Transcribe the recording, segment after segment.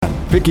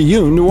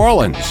Picayune, New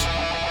Orleans.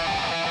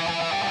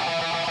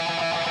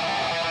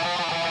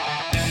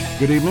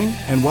 Good evening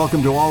and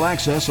welcome to All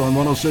Access on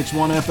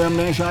 106.1 FM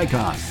Nash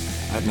Icon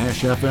at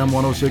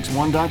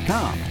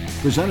NashFM1061.com.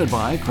 Presented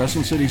by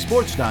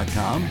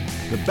CrescentCitySports.com,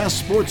 the best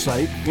sports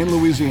site in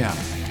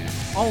Louisiana.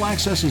 All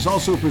Access is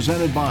also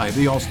presented by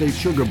the Allstate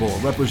Sugar Bowl,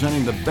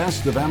 representing the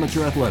best of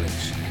amateur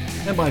athletics.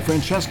 And by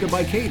Francesca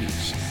by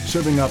Katie's,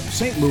 serving up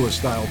St.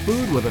 Louis-style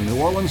food with a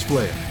New Orleans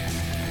flair.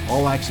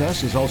 All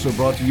Access is also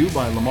brought to you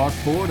by Lamarck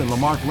Ford and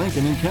Lamarck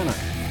Lincoln in Kenner,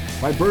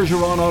 by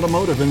Bergeron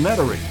Automotive in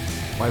Metairie,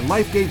 by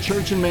Lifegate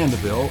Church in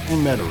Mandeville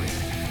and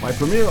Metairie, by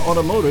Premier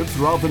Automotive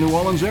throughout the New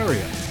Orleans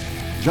area,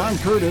 John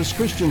Curtis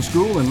Christian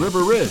School in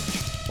River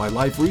Ridge, by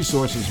Life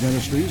Resources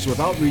Ministries with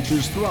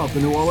outreaches throughout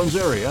the New Orleans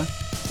area,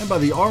 and by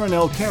the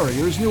R&L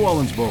Carriers New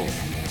Orleans Bowl.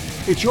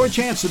 It's your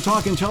chance to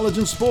talk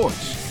intelligent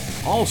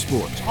sports, all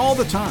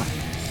the time.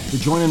 To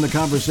join in the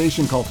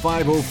conversation, call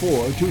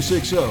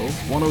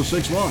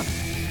 504-260-1061.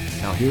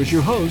 Now here's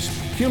your host,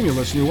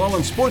 Cumulus New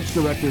Orleans Sports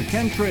Director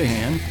Ken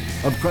Trahan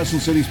of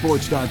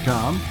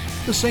CrescentCitySports.com,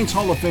 the Saints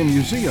Hall of Fame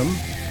Museum,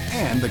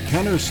 and the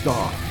Kenner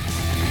Star.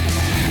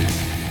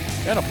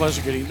 And a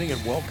pleasant good evening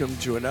and welcome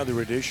to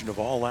another edition of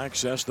All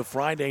Access, the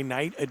Friday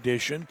night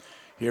edition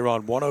here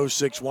on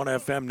 106.1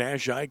 FM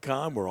Nash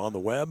Icon. We're on the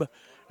web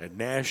at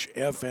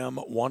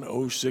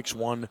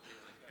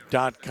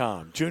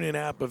NashFM1061.com. TuneIn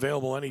app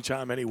available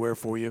anytime, anywhere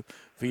for you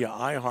via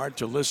iHeart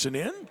to listen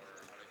in,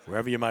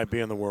 wherever you might be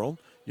in the world.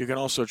 You can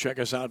also check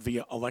us out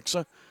via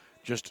Alexa.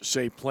 Just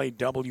say play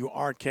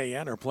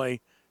WRKN or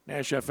play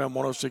Nash FM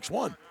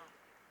 106.1.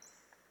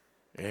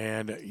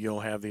 And you'll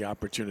have the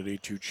opportunity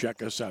to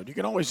check us out. You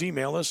can always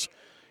email us.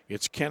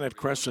 It's Ken at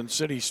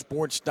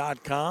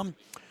CrescentCitySports.com.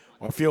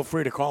 Or feel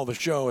free to call the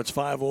show. It's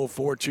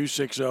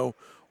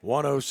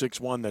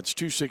 504-260-1061. That's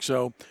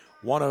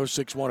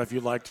 260-1061 if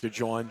you'd like to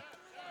join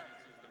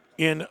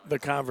in the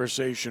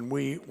conversation.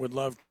 We would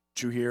love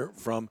to hear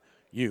from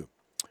you.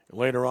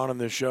 Later on in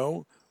the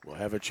show, we'll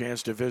have a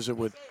chance to visit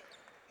with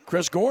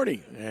Chris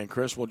Gordy. And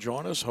Chris will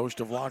join us, host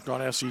of Locked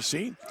On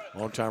SEC,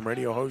 longtime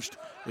radio host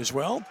as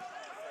well,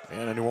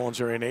 and a New Orleans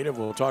area native.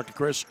 We'll talk to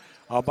Chris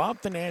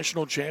about the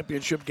national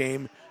championship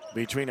game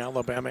between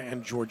Alabama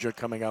and Georgia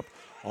coming up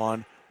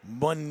on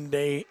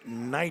Monday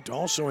night.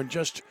 Also, in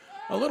just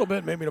a little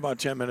bit, maybe in about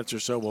 10 minutes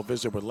or so, we'll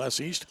visit with Les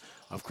East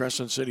of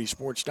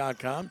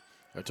CrescentCitySports.com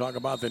to talk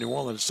about the New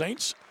Orleans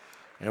Saints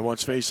and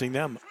what's facing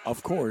them,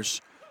 of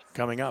course,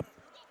 coming up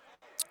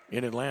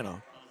in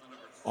Atlanta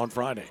on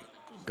Friday.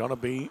 Gonna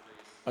be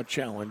a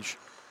challenge,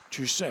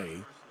 to say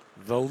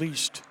the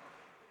least.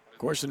 Of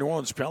course, the New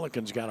Orleans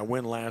Pelicans got a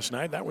win last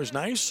night. That was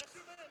nice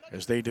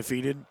as they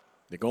defeated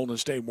the Golden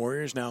State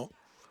Warriors. Now,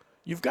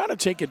 you've got to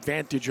take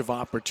advantage of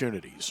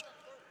opportunities.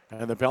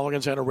 And the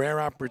Pelicans had a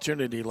rare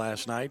opportunity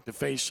last night to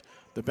face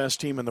the best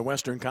team in the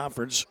Western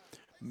Conference,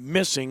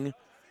 missing,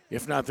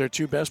 if not their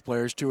two best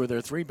players, two of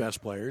their three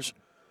best players,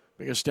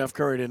 because Steph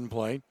Curry didn't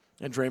play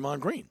and Draymond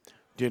Green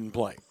didn't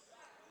play.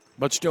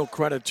 But still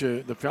credit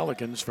to the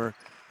Pelicans for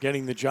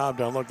getting the job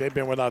done. Look, they've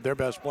been without their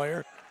best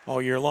player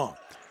all year long.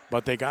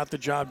 But they got the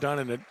job done,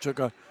 and it took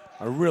a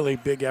really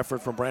big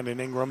effort from Brandon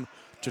Ingram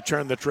to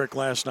turn the trick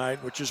last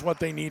night, which is what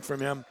they need from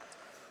him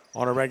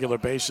on a regular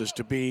basis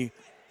to be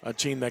a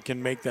team that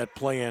can make that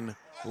play-in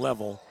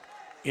level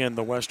in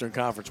the Western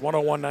Conference.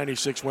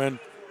 101-96 win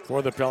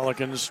for the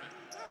Pelicans.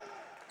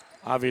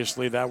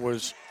 Obviously, that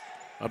was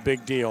a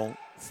big deal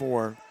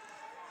for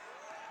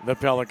the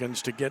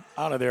Pelicans to get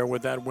out of there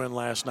with that win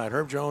last night.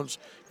 Herb Jones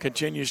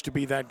continues to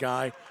be that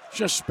guy,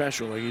 just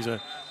special. He's a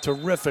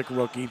terrific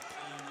rookie.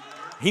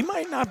 He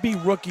might not be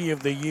Rookie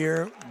of the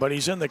Year, but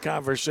he's in the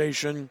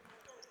conversation.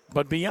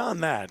 But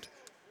beyond that,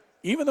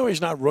 even though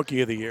he's not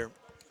Rookie of the Year,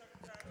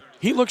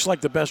 he looks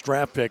like the best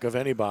draft pick of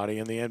anybody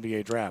in the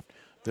NBA draft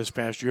this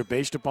past year,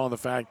 based upon the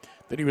fact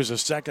that he was a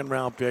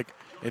second-round pick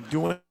and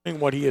doing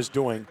what he is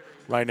doing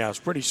right now. It's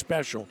pretty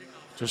special,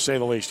 to say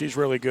the least. He's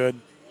really good,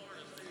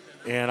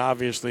 and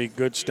obviously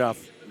good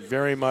stuff.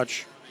 Very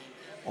much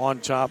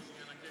on top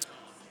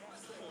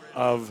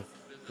of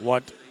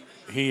what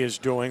he is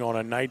doing on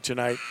a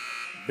night-to-night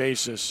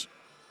basis.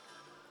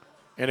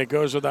 And it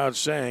goes without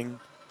saying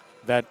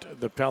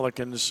that the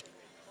Pelicans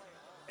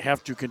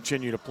have to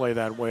continue to play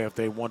that way if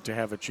they want to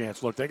have a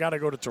chance. Look, they got to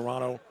go to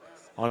Toronto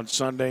on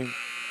Sunday.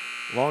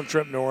 Long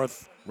trip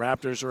north.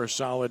 Raptors are a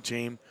solid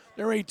team.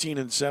 They're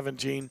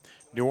 18-17.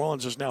 New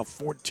Orleans is now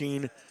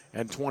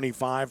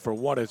 14-25 for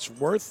what it's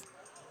worth.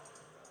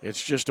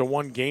 It's just a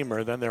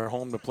one-gamer. Then they're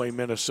home to play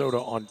Minnesota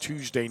on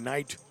Tuesday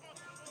night,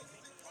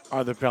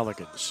 are the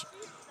Pelicans.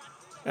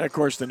 And, of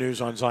course, the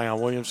news on Zion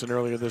Williamson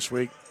earlier this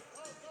week,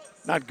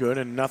 not good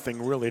and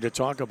nothing really to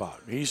talk about.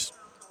 He's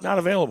not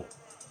available.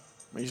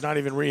 He's not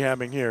even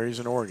rehabbing here. He's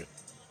in Oregon.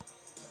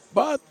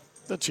 But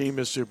the team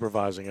is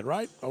supervising it,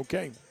 right?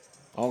 Okay,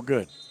 all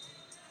good.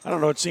 I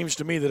don't know. It seems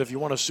to me that if you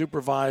want to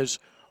supervise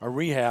a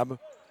rehab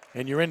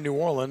and you're in New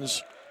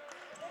Orleans,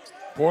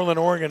 Portland,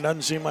 Oregon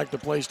doesn't seem like the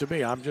place to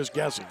be. I'm just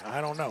guessing. I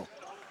don't know.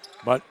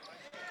 But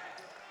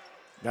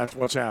that's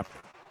what's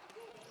happening.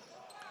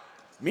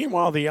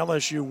 Meanwhile, the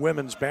LSU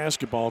women's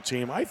basketball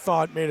team, I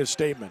thought, made a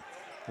statement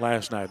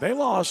last night. They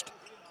lost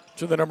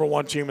to the number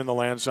one team in the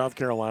land, South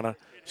Carolina,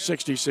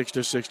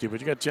 66-60. But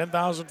you got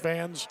 10,000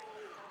 fans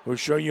who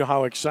show you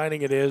how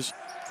exciting it is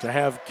to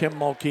have Kim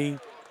Mulkey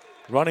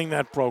running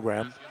that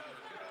program.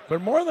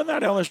 But more than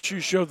that,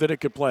 LSU showed that it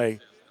could play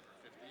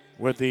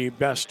with the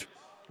best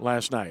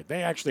last night.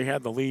 They actually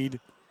had the lead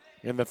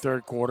in the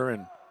third quarter,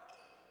 and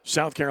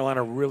South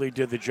Carolina really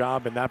did the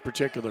job in that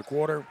particular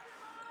quarter.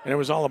 And it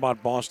was all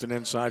about Boston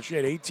inside. She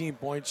had 18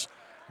 points,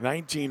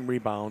 19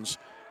 rebounds,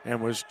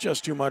 and was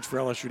just too much for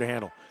LSU to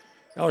handle.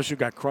 LSU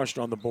got crushed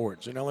on the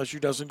boards, and LSU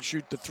doesn't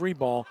shoot the three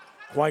ball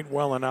quite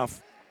well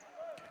enough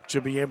to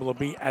be able to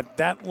be at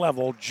that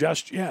level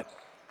just yet.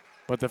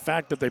 But the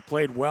fact that they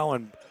played well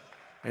and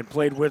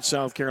played with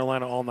South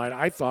Carolina all night,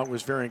 I thought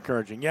was very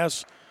encouraging.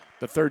 Yes,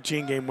 the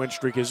 13-game win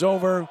streak is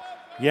over.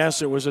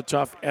 Yes, it was a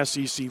tough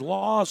SEC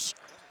loss,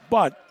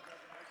 but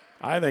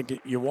I think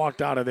you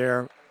walked out of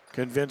there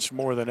convinced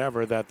more than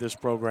ever that this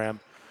program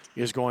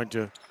is going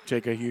to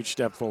take a huge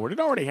step forward. It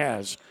already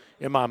has,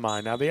 in my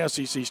mind. Now, the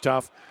SEC's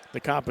tough. The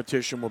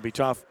competition will be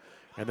tough,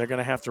 and they're going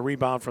to have to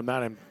rebound from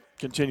that and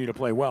continue to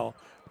play well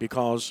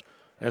because,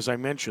 as I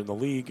mentioned, the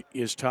league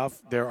is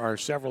tough. There are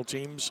several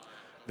teams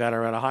that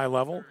are at a high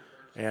level,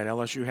 and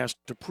LSU has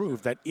to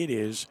prove that it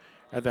is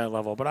at that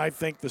level. But I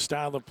think the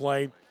style of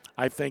play,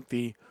 I think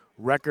the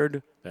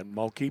record that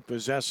Mulkey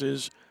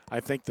possesses, I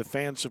think the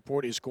fan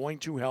support is going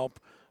to help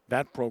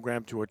that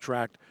program to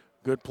attract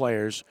good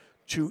players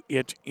to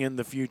it in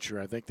the future.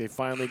 I think they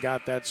finally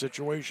got that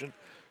situation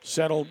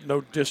settled.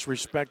 No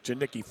disrespect to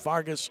Nikki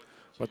Fargas,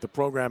 but the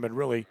program had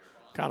really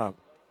kind of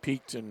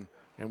peaked and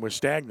was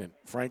stagnant,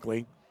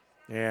 frankly.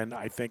 And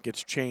I think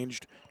it's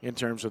changed in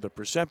terms of the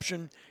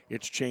perception.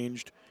 It's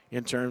changed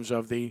in terms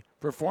of the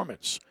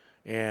performance.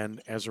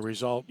 And as a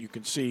result, you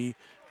can see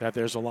that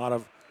there's a lot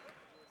of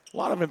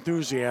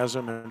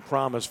enthusiasm and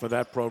promise for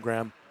that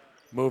program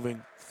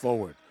moving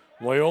forward.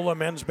 Loyola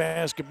men's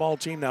basketball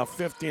team now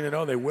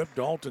 15-0. They whipped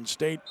Dalton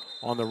State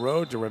on the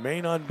road to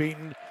remain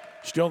unbeaten.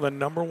 Still the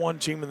number one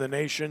team in the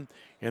nation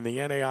in the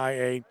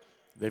NAIA.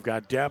 They've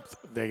got depth.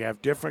 They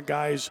have different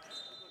guys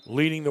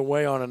leading the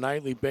way on a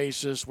nightly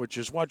basis, which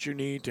is what you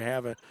need to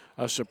have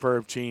a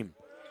superb team.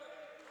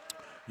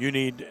 You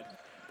need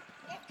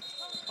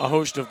a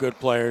host of good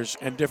players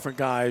and different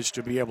guys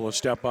to be able to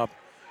step up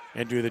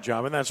and do the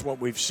job. And that's what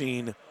we've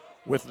seen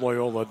with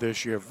Loyola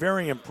this year.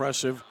 Very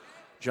impressive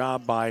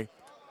job by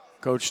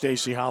Coach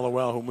Stacy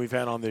Hollowell, whom we've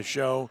had on this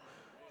show.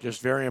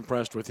 Just very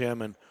impressed with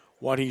him and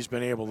what he's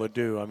been able to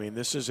do. I mean,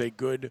 this is a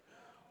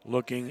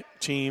good-looking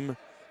team.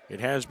 It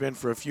has been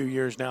for a few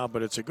years now,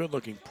 but it's a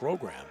good-looking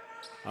program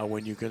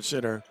when you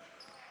consider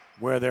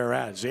where they're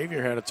at.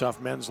 Xavier had a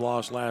tough men's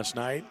loss last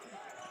night,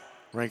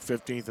 ranked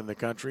 15th in the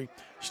country.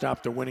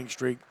 Stopped the winning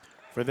streak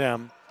for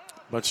them,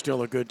 but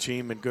still a good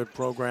team and good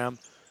program.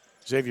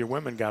 Xavier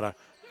women got a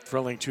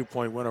thrilling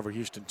 2-point win over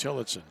Houston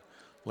Tillotson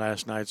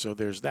last night, so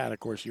there's that. Of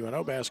course,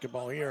 UNO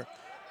basketball here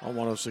on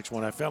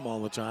 106.1 FM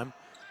all the time.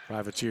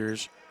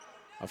 Privateers,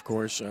 of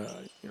course.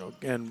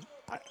 Again,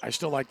 I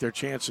still like their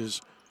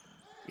chances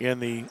in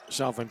the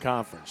Southland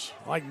Conference.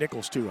 I like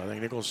Nichols, too. I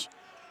think Nichols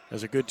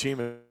has a good team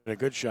and a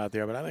good shot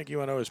there, but I think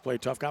UNO has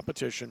played tough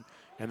competition,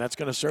 and that's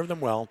going to serve them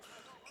well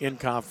in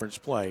conference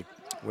play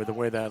with the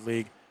way that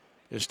league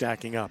is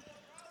stacking up.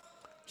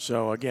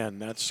 So, again,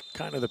 that's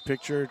kind of the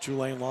picture.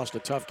 Tulane lost a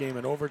tough game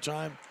in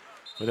overtime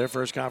for their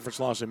first conference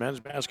loss in men's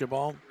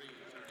basketball.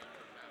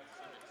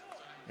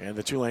 And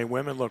the Tulane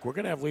women, look, we're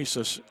going to have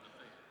Lisa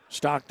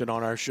Stockton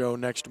on our show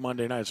next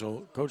Monday night.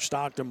 So Coach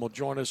Stockton will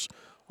join us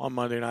on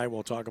Monday night.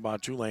 We'll talk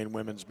about Tulane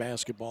women's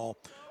basketball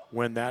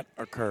when that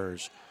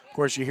occurs. Of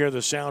course, you hear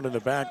the sound in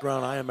the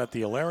background. I am at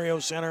the Hilario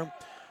Center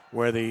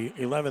where the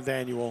 11th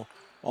annual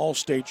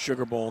All-State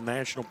Sugar Bowl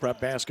National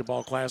Prep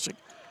Basketball Classic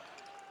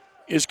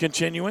is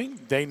continuing.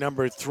 Day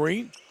number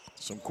 3,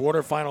 some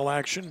quarterfinal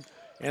action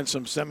and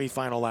some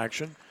semifinal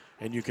action.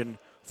 And you can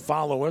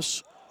follow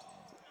us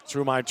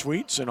through my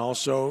tweets and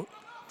also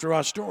through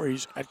our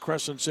stories at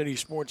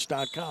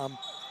CrescentCitySports.com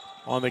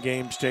on the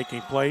games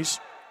taking place.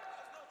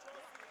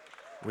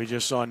 We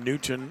just saw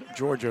Newton,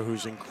 Georgia,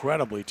 who's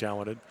incredibly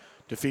talented,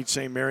 defeat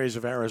St. Mary's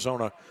of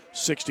Arizona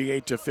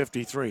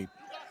 68-53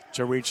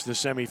 to reach the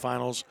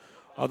semifinals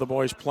of the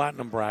boys'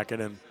 platinum bracket.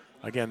 And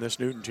again, this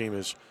Newton team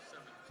is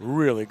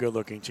really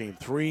good-looking team.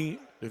 3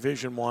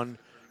 Division I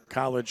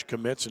college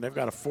commits, and they've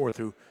got a 4th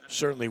who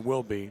certainly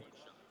will be.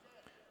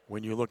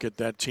 When you look at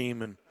that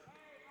team and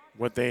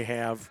what they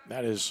have,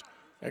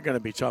 they're going to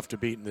be tough to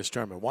beat in this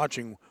tournament.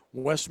 Watching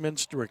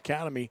Westminster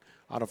Academy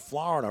out of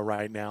Florida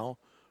right now,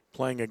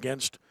 playing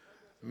against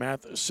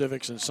Math,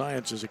 Civics, and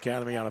Sciences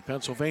Academy out of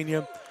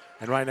Pennsylvania.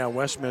 And right now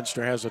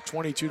Westminster has a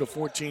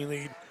 22-14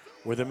 lead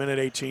with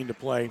 1:18 to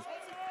play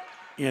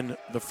in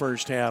the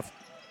first half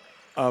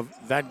of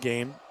that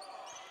game.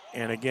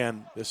 And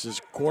again, this is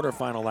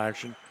quarterfinal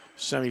action,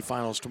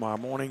 semifinals tomorrow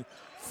morning.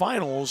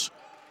 Finals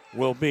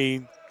will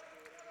be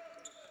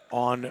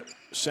on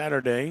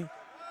Saturday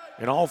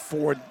in all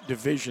 4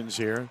 divisions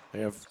here. They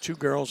have 2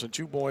 girls and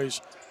 2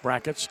 boys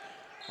brackets.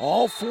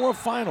 All 4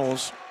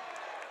 finals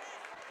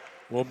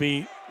will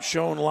be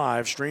shown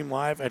live, streamed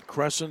live at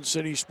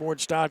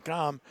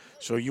CrescentCitySports.com.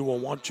 So you will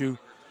want to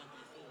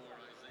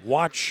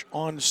watch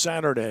on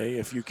Saturday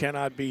if you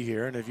cannot be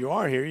here. And if you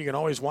are here, you can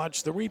always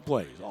watch the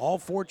replays. All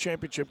 4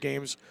 championship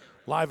games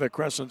live at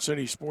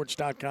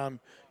CrescentCitySports.com.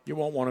 You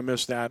won't want to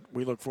miss that.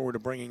 We look forward to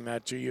bringing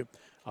that to you.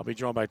 I'll be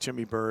joined by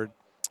Timmy Bird,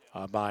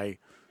 by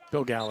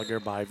Bill Gallagher,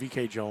 by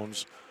VK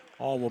Jones.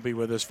 All will be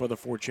with us for the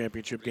 4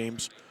 championship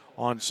games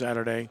on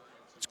Saturday.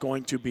 It's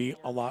going to be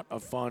a lot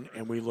of fun,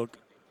 and we look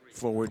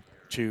forward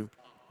to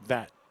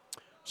that.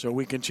 So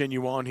we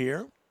continue on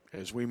here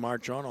as we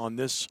march on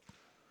this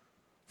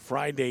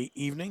Friday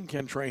evening.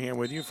 Ken Trahan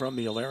with you from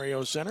the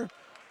Hilario Center.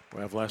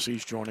 We'll have Les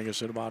East joining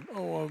us in about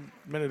a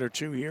minute or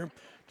two here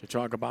to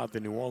talk about the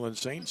New Orleans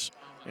Saints.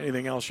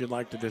 Anything else you'd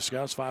like to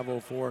discuss?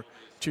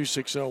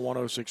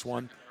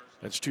 504-260-1061.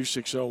 That's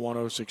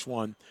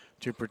 260-1061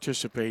 to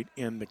participate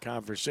in the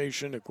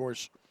conversation. Of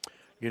course,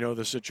 you know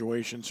the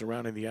situation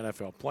surrounding the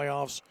NFL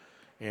playoffs,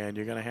 and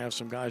you're going to have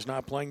some guys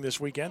not playing this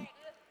weekend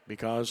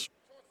because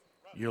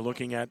you're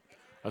looking at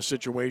a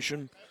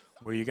situation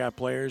where you got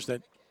players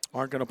that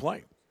aren't going to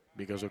play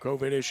because of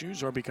COVID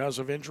issues or because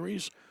of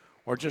injuries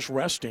or just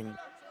resting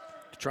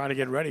to try to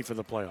get ready for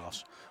the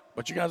playoffs.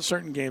 But you got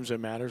certain games that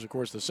matters. Of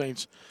course, the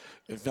Saints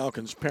and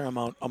Falcons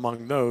paramount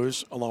among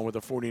those, along with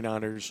the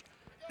 49ers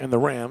and the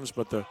Rams.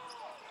 But the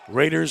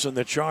Raiders and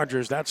the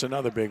Chargers, that's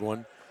another big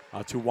one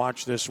to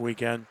watch this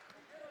weekend.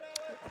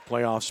 A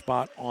playoff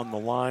spot on the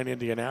line.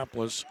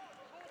 Indianapolis,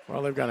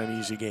 well, they've got an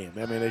easy game.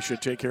 I mean, they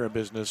should take care of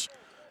business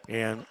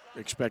and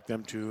expect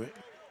them to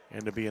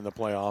be in the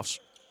playoffs.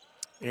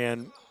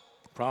 And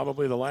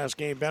probably the last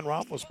game Ben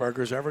Roethlisberger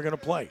is ever going to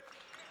play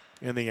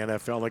in the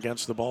NFL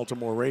against the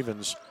Baltimore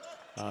Ravens.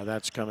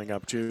 That's coming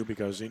up, too,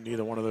 because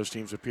neither one of those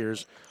teams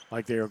appears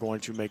like they are going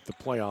to make the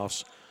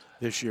playoffs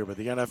this year. But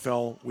the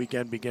NFL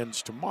weekend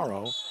begins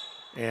tomorrow,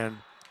 and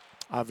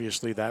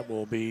obviously that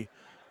will be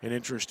an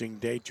interesting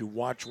day to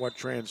watch what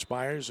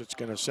transpires. It's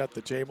going to set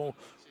the table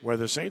where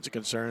the Saints are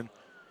concerned.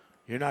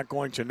 You're not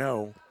going to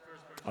know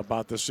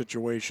about the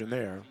situation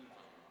there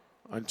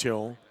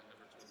until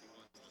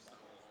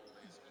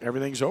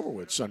everything's over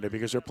with Sunday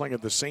because they're playing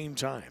at the same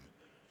time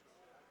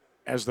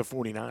as the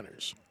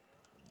 49ers.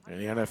 And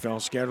the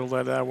NFL scheduled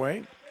that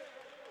way.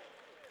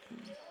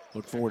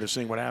 Look forward to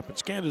seeing what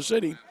happens. Kansas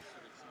City,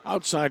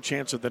 outside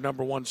chance at the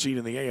number 1 seed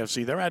in the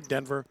AFC. They're at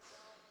Denver.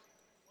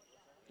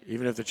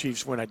 Even if the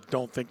Chiefs win, I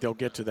don't think they'll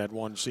get to that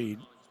 1 seed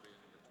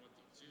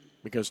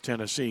because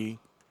Tennessee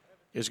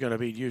is going to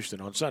beat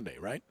Houston on Sunday,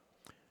 right?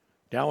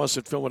 Dallas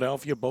at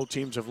Philadelphia. Both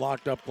teams have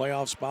locked up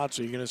playoff spots,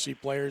 so you're going to see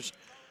players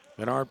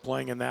that aren't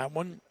playing in that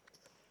one.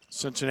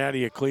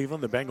 Cincinnati at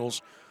Cleveland. The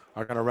Bengals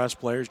are going to rest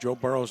players. Joe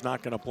Burrow's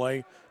not going to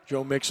play.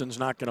 Joe Mixon's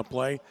not going to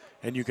play,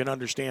 and you can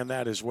understand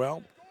that as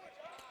well.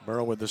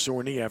 Burrow with the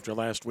sore knee after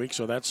last week,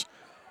 so that's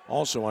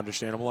also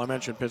understandable. I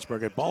mentioned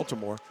Pittsburgh at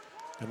Baltimore,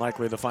 and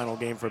likely the final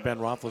game for Ben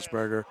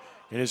Roethlisberger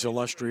in his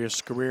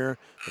illustrious career.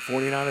 The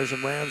 49ers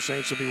and Rams,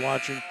 Saints will be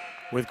watching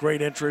with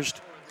great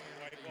interest.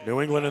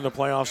 New England in the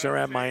playoffs, they're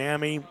at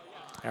Miami.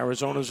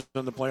 Arizona's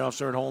in the playoffs,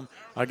 they're at home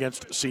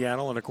against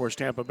Seattle, and, of course,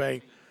 Tampa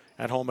Bay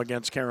at home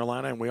against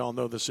Carolina, and we all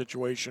know the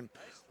situation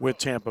with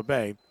Tampa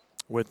Bay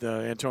with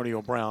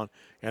Antonio Brown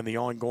and the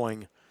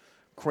ongoing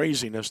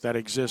craziness that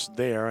exists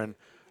there. And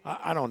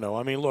I don't know.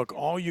 I mean, look,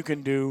 all you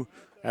can do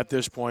at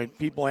this point,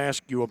 people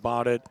ask you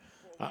about it.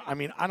 I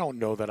mean, I don't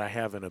know that I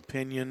have an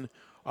opinion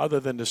other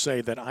than to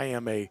say that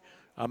I'm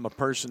a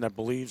person that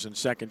believes in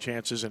second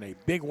chances in a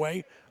big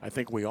way. I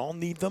think we all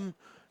need them,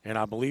 and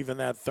I believe in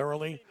that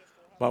thoroughly.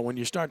 But when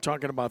you start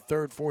talking about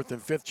third, fourth,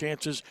 and fifth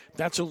chances,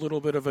 that's a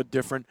little bit of a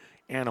different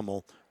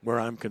animal where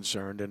I'm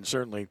concerned. And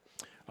certainly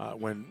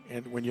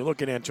when you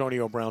look at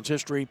Antonio Brown's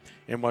history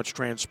and what's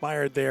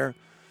transpired there,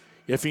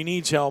 if he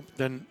needs help,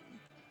 then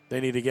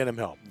they need to get him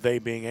help, they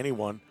being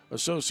anyone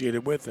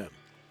associated with him.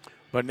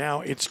 But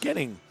now it's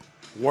getting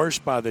worse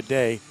by the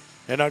day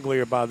and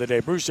uglier by the day.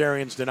 Bruce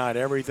Arians denied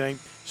everything,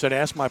 said,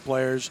 ask my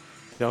players.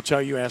 They'll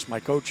tell you, ask my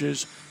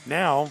coaches.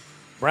 Now,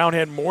 Brown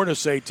had more to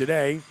say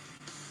today.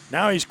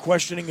 Now he's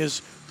questioning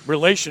his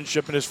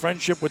relationship and his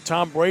friendship with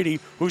Tom Brady,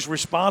 who's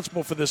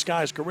responsible for this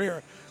guy's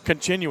career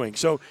continuing.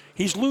 So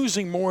he's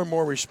losing more and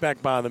more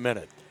respect by the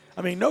minute.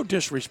 I mean, no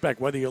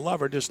disrespect, whether you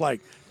love or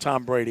dislike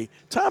Tom Brady.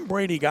 Tom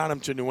Brady got him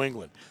to New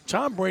England.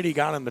 Tom Brady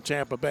got him to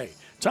Tampa Bay.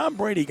 Tom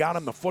Brady got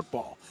him the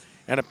football.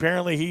 And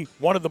apparently he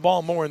wanted the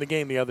ball more in the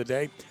game the other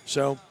day,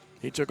 so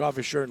he took off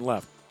his shirt and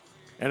left.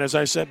 And as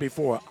I said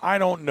before, I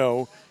don't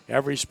know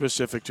every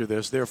specific to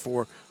this.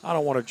 Therefore, I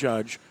don't want to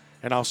judge,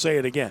 and I'll say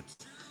it again.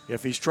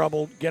 If he's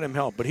troubled, get him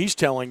help. But he's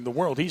telling the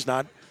world he's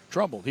not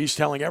troubled. He's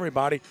telling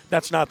everybody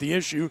that's not the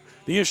issue.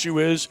 The issue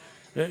is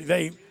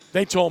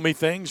they told me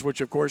things,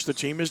 which, of course, the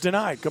team has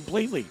denied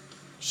completely.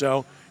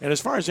 So, and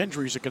as far as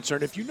injuries are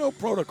concerned, if you know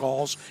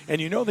protocols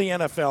and you know the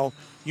NFL,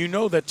 you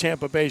know that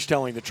Tampa Bay is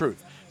telling the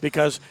truth.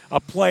 Because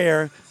a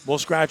player will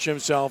scratch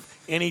himself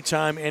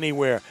anytime,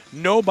 anywhere.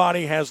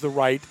 Nobody has the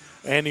right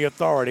and the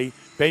authority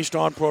based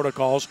on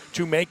protocols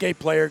to make a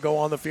player go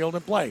on the field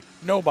and play?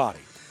 Nobody.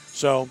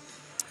 So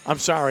I'm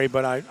sorry,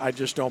 but I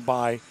just don't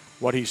buy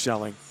what he's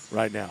selling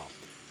right now.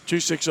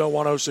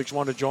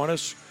 260-1061 to join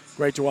us.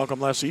 Great to welcome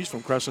Les East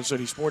from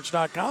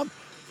CrescentCitySports.com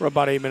for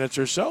about 8 minutes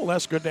or so.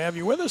 Les, good to have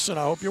you with us, and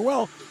I hope you're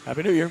well.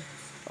 Happy New Year.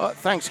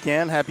 Thanks,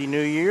 Ken. Happy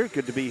New Year.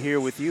 Good to be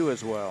here with you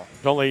as well.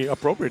 It's only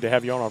appropriate to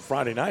have you on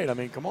Friday night. I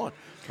mean, come on.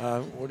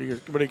 What do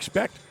you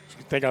expect?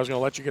 You think I was going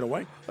to let you get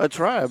away? That's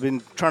right. I've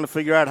been trying to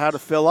figure out how to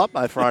fill up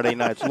my Friday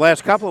nights. The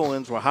last couple of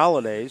wins were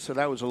holidays, so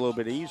that was a little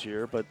bit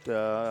easier. But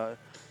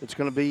it's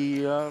going to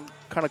be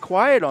kind of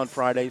quiet on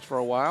Fridays for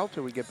a while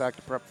till we get back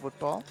to prep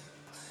football.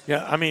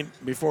 Yeah, I mean,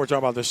 before we talk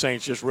about the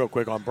Saints, just real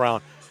quick on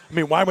Brown. I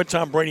mean, why would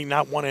Tom Brady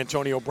not want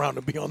Antonio Brown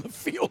to be on the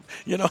field?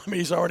 You know, I mean,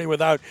 he's already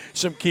without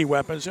some key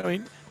weapons. I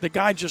mean, the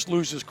guy just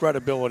loses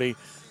credibility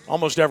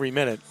almost every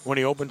minute when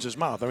he opens his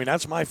mouth. I mean,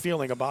 that's my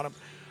feeling about him.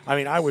 I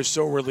mean, I was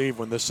so relieved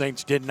when the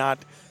Saints did not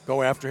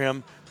go after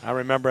him. I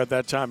remember at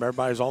that time,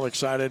 everybody's all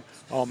excited.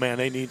 Oh, man,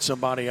 they need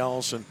somebody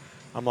else. And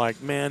I'm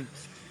like, man,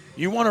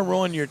 you want to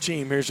ruin your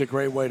team, here's a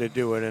great way to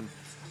do it. And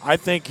I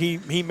think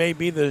he may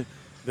be the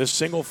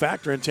single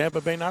factor in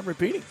Tampa Bay not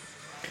repeating.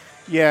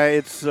 Yeah,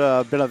 it's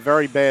been a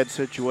very bad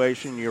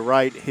situation. You're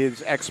right.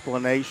 His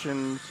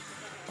explanations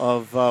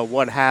of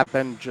what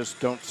happened just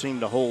don't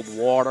seem to hold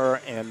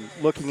water. And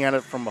looking at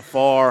it from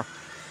afar,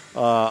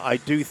 I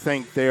do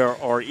think there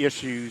are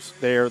issues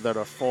there that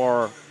are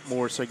far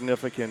more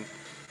significant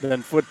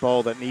than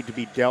football that need to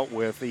be dealt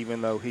with,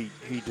 even though he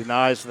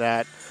denies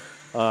that.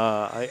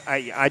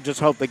 I just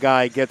hope the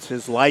guy gets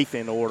his life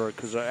in order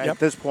because at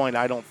this point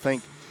I don't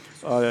think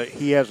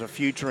he has a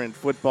future in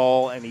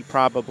football, and he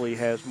probably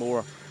has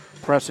more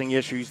pressing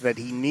issues that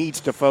he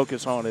needs to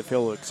focus on if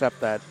he'll accept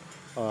that,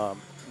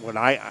 what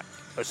I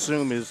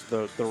assume is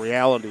the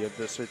reality of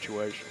this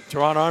situation.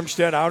 Teron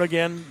Armstead out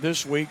again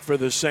this week for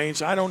the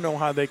Saints. I don't know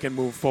how they can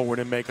move forward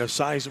and make a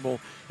sizable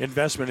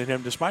investment in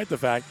him despite the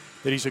fact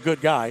that he's a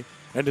good guy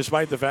and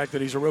despite the fact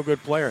that he's a real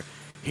good player.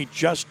 He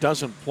just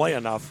doesn't play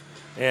enough,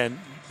 and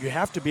you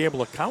have to be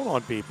able to count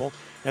on people,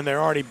 and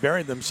they're already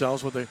buried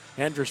themselves with the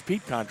Andrus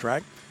Peat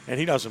contract, and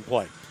he doesn't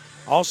play.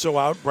 Also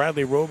out,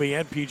 Bradley Roby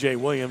and P.J.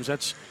 Williams.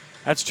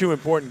 That's two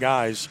important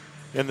guys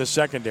in the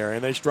secondary,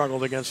 and they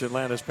struggled against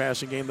Atlanta's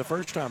passing game the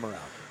first time around.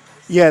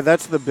 Yeah,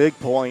 that's the big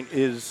point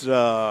is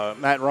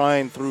Matt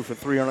Ryan threw for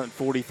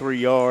 343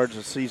 yards,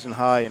 a season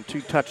high, and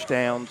 2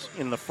 touchdowns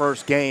in the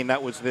first game.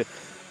 That was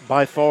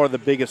by far the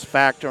biggest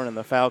factor in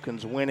the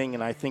Falcons winning,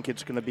 and I think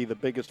it's going to be the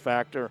biggest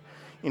factor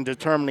in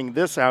determining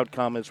this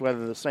outcome is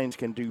whether the Saints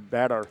can do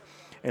better.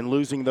 And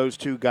losing those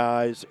 2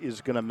 guys is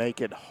going to make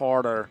it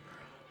harder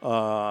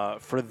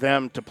for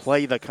them to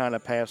play the kind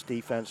of pass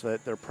defense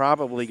that they're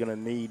probably going to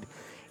need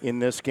in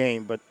this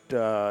game. But,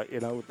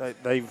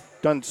 they've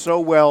done so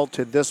well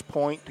to this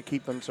point to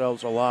keep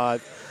themselves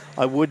alive.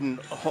 I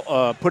wouldn't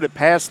put it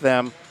past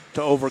them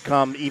to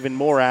overcome even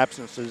more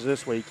absences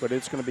this week, but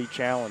it's going to be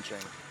challenging.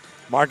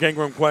 Mark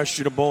Ingram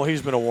questionable.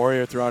 He's been a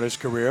Warrior throughout his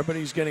career, but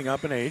he's getting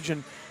up in age,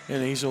 and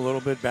he's a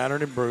little bit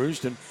battered and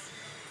bruised. And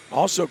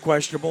also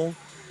questionable,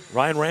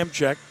 Ryan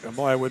Ramczyk.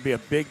 Boy, it would be a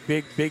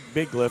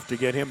big lift to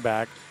get him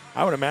back.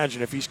 I would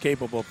imagine if he's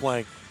capable of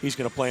playing, he's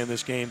going to play in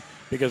this game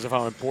because of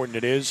how important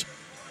it is.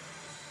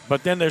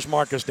 But then there's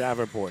Marcus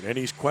Davenport, and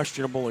he's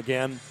questionable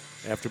again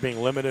after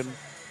being limited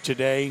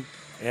today.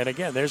 And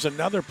again, there's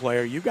another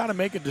player. You got to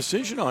make a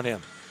decision on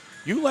him.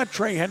 You let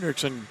Trey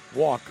Hendrickson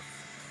walk,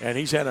 and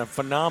he's had a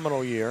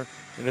phenomenal year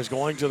and is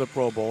going to the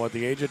Pro Bowl at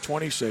the age of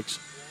 26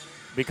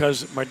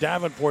 because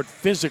Davenport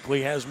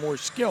physically has more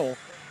skill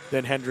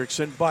than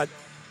Hendrickson, but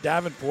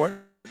Davenport,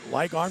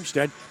 like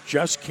Armstead,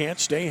 just can't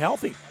stay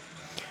healthy.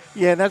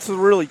 Yeah, that's a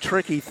really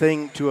tricky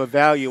thing to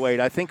evaluate.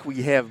 I think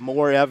we have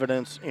more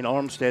evidence in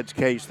Armstead's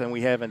case than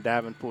we have in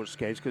Davenport's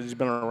case because he's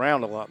been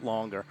around a lot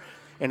longer.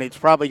 And it's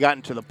probably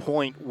gotten to the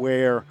point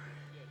where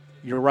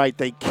you're right,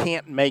 they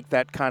can't make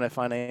that kind of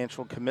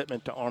financial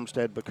commitment to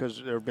Armstead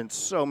because there have been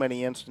so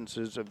many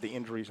instances of the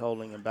injuries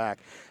holding him back.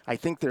 I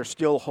think they're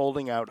still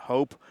holding out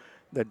hope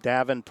that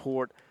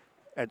Davenport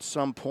at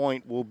some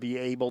point will be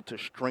able to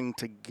string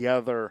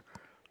together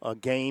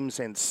games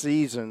and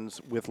seasons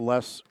with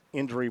less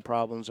injury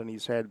problems than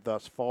he's had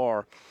thus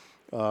far.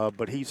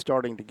 But he's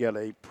starting to get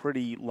a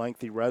pretty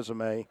lengthy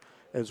resume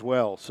as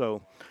well.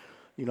 So,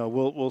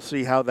 we'll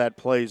see how that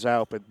plays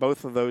out. But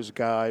both of those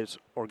guys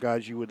are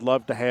guys you would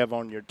love to have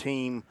on your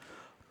team,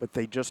 but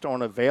they just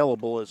aren't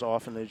available as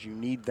often as you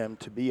need them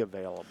to be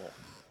available.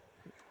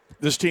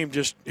 This team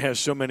just has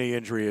so many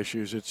injury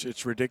issues.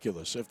 It's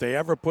ridiculous. If they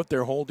ever put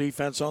their whole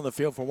defense on the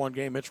field for one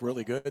game, it's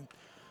really good.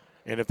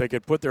 And if they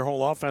could put their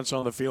whole offense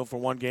on the field for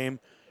one game,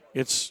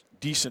 it's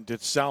decent,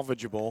 it's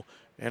salvageable.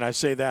 And I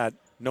say that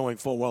knowing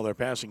full well their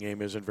passing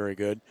game isn't very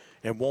good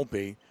and won't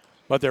be.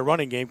 But their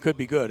running game could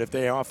be good if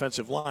their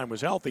offensive line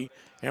was healthy,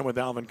 and with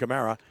Alvin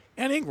Kamara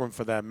and Ingram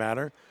for that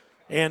matter,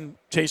 and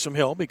Taysom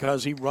Hill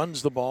because he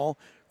runs the ball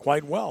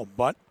quite well.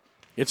 But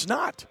it's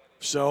not.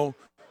 So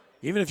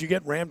even if you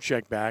get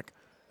Ramczyk back,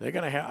 they're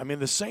going to have – I mean,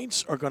 the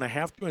Saints are going to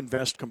have to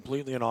invest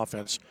completely in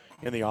offense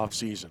in the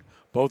offseason,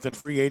 both in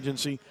free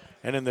agency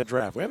and in the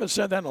draft. We haven't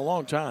said that in a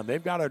long time.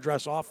 They've got to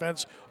address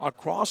offense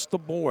across the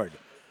board.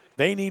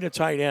 They need a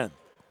tight end.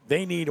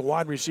 They need a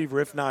wide receiver,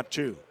 if not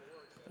two.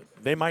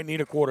 They might need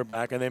a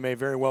quarterback, and they may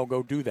very well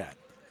go do that.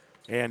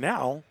 And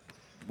now,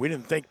 we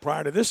didn't think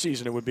prior to this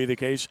season it would be the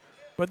case,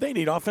 but they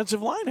need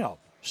offensive line help.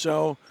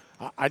 So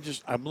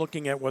I'm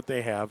looking at what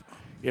they have.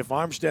 If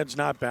Armstead's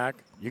not back,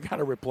 you got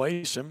to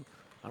replace him.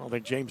 I don't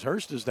think James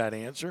Hurst is that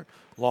answer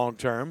long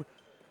term.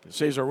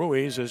 Cesar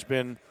Ruiz has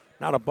been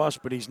not a bust,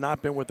 but he's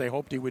not been what they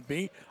hoped he would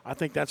be. I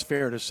think that's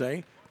fair to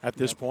say at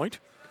this point.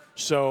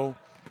 So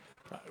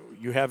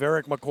you have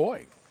Eric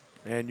McCoy,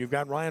 and you've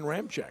got Ryan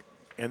Ramczyk,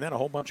 and then a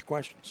whole bunch of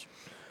questions.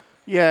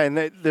 Yeah, and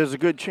there's a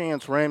good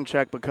chance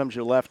Ramczyk becomes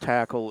your left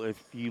tackle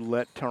if you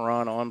let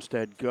Teron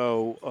Armstead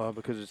go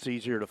because it's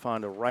easier to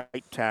find a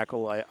right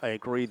tackle. I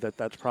agree that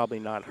that's probably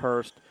not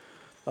Hurst.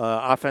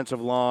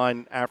 Offensive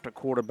line after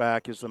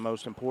quarterback is the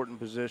most important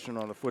position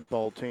on the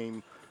football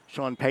team.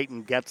 Sean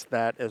Payton gets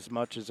that as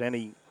much as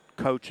any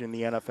coach in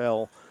the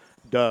NFL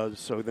does.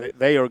 So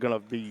they are going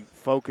to be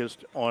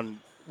focused on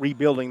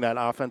rebuilding that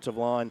offensive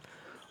line.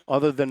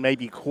 Other than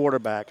maybe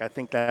quarterback, I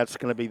think that's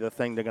going to be the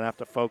thing they're going to have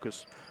to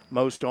focus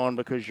most on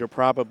because you're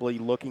probably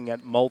looking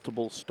at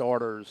multiple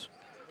starters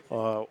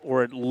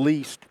or at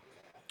least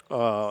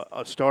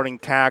a starting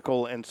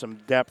tackle and some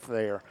depth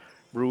there.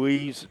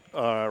 Ruiz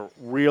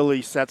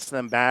really sets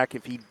them back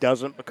if he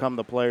doesn't become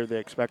the player they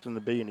expect him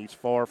to be, and he's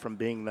far from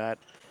being that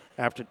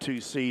after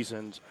 2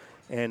 seasons.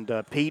 And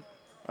Pete,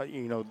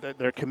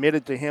 they're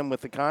committed to him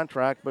with the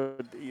contract,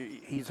 but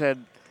he's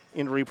had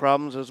injury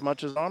problems as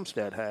much as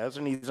Armstead has,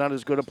 and he's not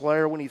as good a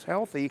player when he's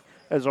healthy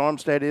as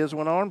Armstead is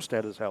when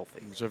Armstead is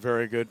healthy. It's a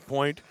very good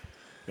point.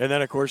 And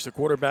then, of course, the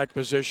quarterback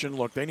position.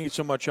 Look, they need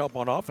so much help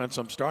on offense.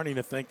 I'm starting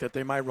to think that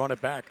they might run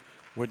it back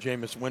with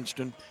Jameis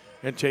Winston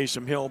and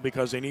Taysom Hill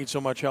because they need so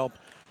much help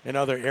in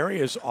other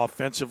areas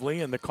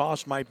offensively, and the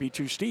cost might be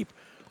too steep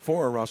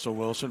for a Russell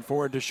Wilson,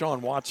 for a Deshaun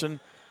Watson,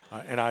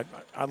 and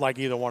I'd like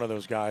either one of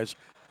those guys.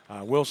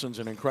 Wilson's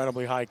an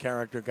incredibly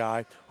high-character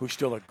guy who's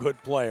still a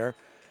good player,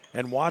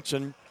 and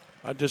Watson,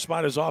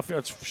 despite his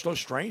offense, so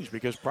strange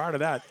because prior to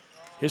that,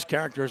 his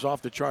character is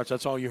off the charts.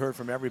 That's all you heard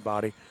from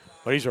everybody,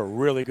 but he's a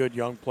really good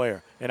young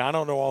player, and I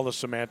don't know all the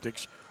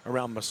semantics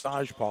around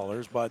massage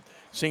parlors, but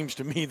seems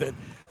to me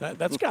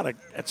that's got to,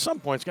 at some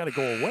point, it's got to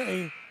go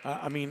away.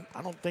 I mean,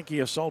 I don't think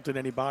he assaulted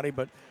anybody,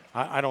 but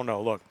I don't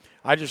know. Look,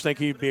 I just think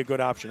he'd be a good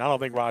option. I don't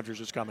think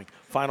Rodgers is coming.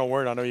 Final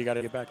word, I know you got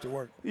to get back to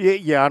work.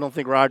 Yeah, I don't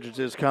think Rodgers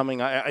is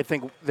coming. I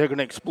think they're going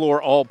to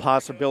explore all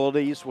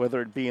possibilities,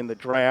 whether it be in the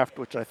draft,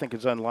 which I think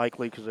is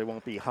unlikely because they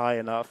won't be high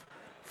enough,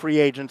 free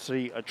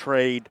agency, a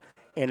trade,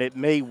 and it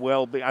may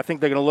well be. I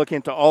think they're going to look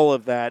into all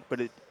of that, but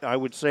I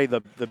would say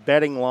the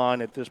betting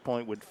line at this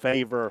point would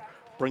favor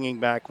bringing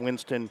back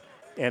Winston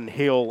and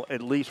Hill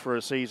at least for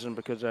a season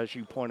because, as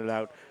you pointed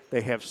out,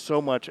 they have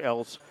so much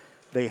else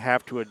they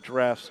have to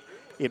address.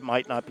 It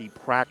might not be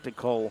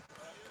practical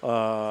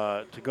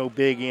to go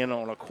big in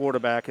on a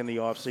quarterback in the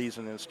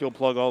offseason and still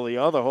plug all the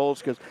other holes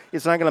because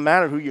it's not going to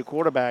matter who your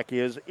quarterback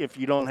is if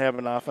you don't have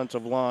an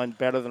offensive line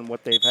better than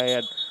what they've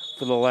had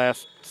for the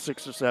last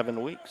 6 or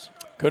 7 weeks.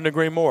 Couldn't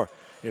agree more.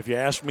 If you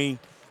asked me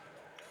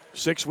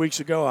 6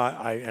 weeks ago,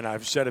 and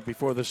I've said it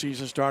before the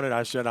season started,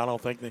 I said I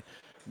don't think the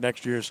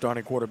next year's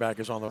starting quarterback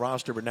is on the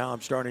roster, but now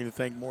I'm starting to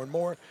think more and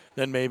more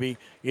that maybe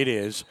it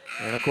is.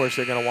 And, of course,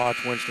 they're going to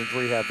watch Winston's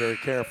rehab very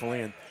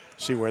carefully and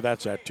see where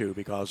that's at, too,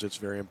 because it's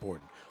very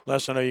important.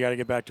 Les, I know you got to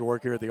get back to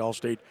work here at the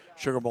Allstate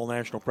Sugar Bowl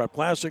National Prep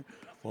Classic.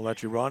 We'll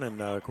let you run,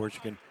 and, of course,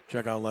 you can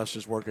check out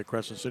Les's work at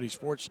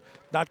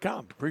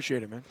CrescentCitySports.com.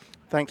 Appreciate it, man.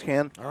 Thanks,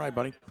 Ken. All right,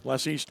 buddy.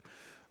 Les East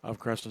of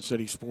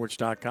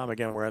CrescentCitySports.com.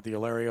 Again, we're at the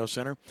Hilario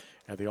Center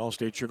at the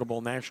Allstate Sugar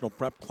Bowl National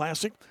Prep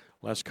Classic.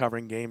 Les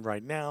covering game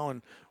right now,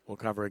 and we'll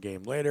cover a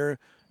game later.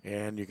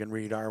 And you can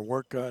read our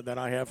work that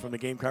I have from the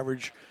game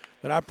coverage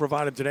that I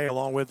provided today,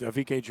 along with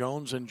VK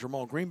Jones and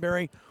Jamal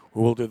Greenberry,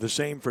 who will do the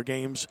same for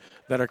games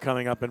that are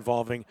coming up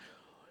involving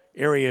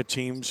area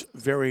teams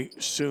very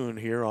soon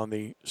here on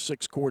the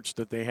 6 courts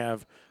that they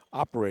have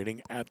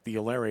operating at the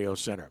Hilario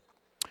Center.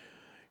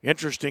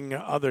 Interesting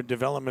other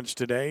developments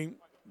today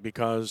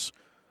because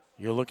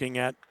you're looking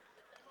at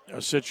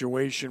a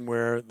situation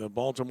where the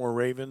Baltimore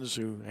Ravens,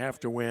 who have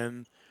to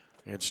win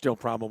and still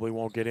probably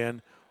won't get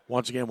in,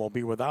 once again will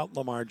be without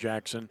Lamar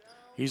Jackson.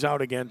 He's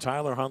out again.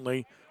 Tyler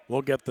Huntley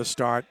will get the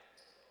start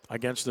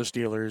against the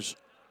Steelers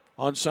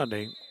on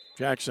Sunday.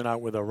 Jackson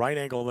out with a right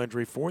ankle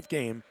injury, 4th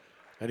game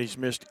that he's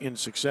missed in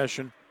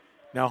succession.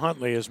 Now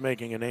Huntley is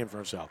making a name for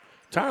himself.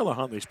 Tyler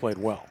Huntley's played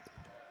well,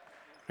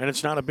 and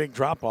it's not a big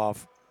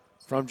drop-off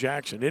from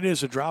Jackson. It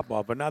is a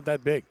drop-off, but not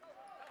that big.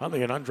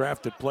 Huntley, an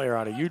undrafted player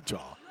out of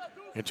Utah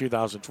in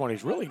 2020,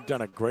 has really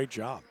done a great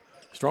job.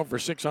 He's thrown for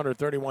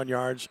 631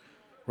 yards,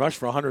 rushed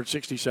for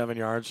 167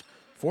 yards,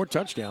 4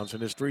 touchdowns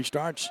in his 3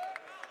 starts.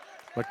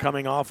 But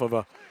coming off of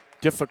a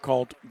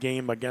difficult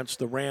game against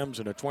the Rams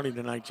in a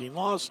 20-19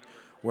 loss,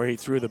 where he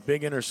threw the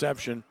big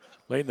interception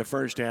late in the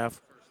first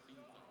half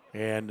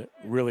and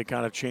really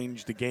kind of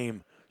changed the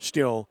game.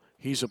 Still,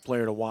 he's a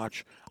player to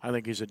watch. I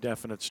think he's a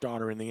definite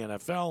starter in the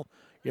NFL,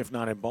 if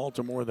not in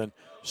Baltimore, then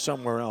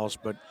somewhere else.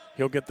 But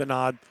he'll get the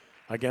nod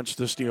against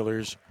the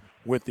Steelers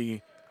with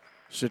the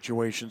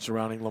situation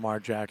surrounding Lamar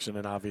Jackson,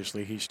 and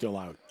obviously he's still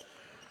out.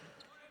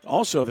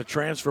 Also, the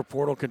transfer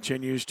portal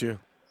continues to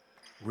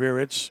rear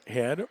its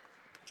head.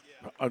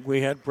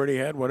 Ugly head, pretty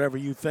head, whatever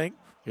you think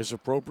is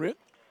appropriate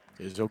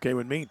is okay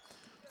with me.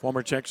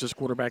 Former Texas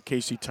quarterback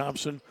Casey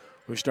Thompson,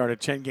 who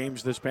started 10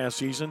 games this past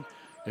season,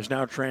 is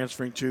now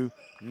transferring to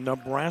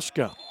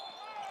Nebraska.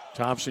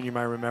 Thompson, you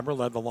might remember,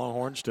 led the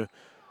Longhorns to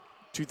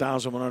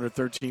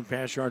 2,113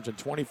 pass yards and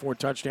 24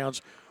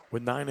 touchdowns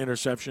with 9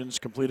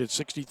 interceptions, completed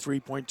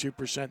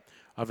 63.2%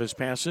 of his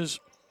passes.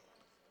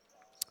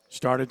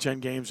 Started 10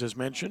 games, as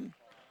mentioned,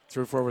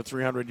 threw for over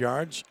 300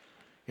 yards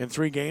in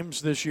 3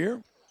 games this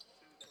year.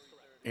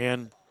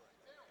 And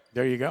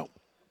there you go.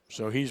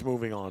 So he's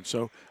moving on.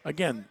 So,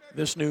 again,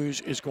 this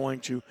news is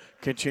going to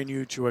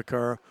continue to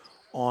occur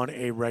on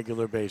a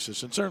regular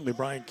basis. And certainly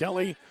Brian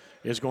Kelly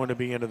is going to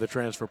be into the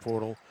transfer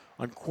portal,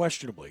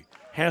 unquestionably.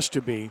 Has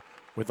to be,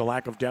 with the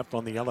lack of depth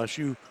on the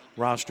LSU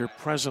roster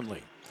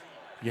presently.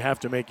 You have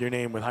to make your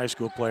name with high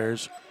school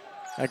players.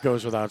 That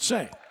goes without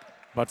saying.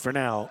 But for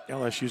now,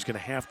 LSU is going to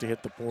have to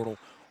hit the portal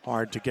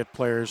hard to get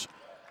players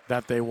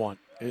that they want.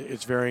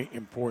 It's very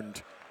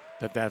important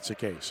that that's the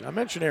case. I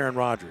mentioned Aaron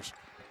Rodgers.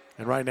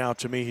 And right now,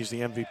 to me, he's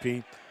the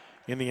MVP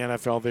in the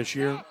NFL this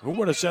year. Who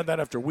would have said that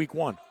after week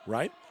 1,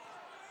 right?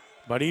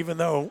 But even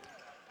though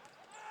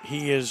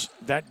he is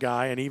that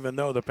guy, and even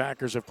though the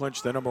Packers have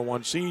clinched the number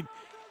 1 seed,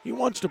 he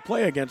wants to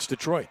play against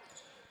Detroit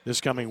this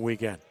coming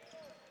weekend.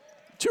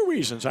 2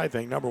 reasons, I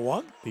think. Number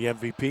 1, the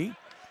MVP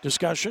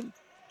discussion.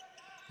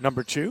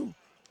 Number 2,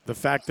 the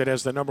fact that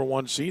as the number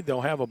 1 seed,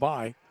 they'll have a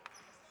bye.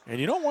 And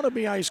you don't want to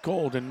be ice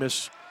cold and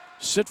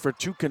sit for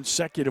 2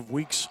 consecutive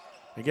weeks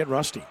and get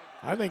rusty.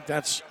 I think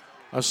that's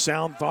a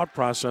sound thought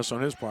process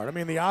on his part. I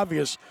mean, the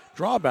obvious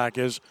drawback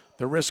is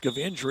the risk of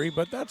injury,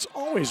 but that's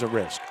always a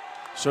risk.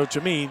 So to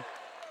me,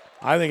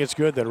 I think it's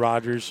good that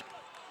Rodgers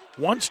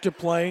wants to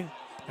play,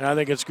 and I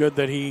think it's good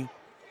that he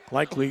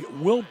likely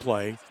will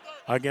play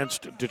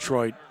against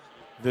Detroit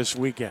this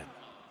weekend.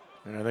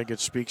 And I think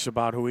it speaks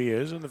about who he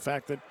is and the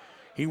fact that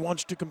he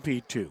wants to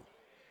compete too.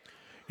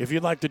 If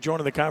you'd like to join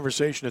in the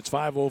conversation, it's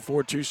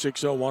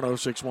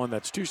 504-260-1061.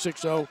 That's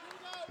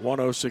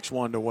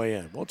 260-1061 to weigh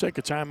in. We'll take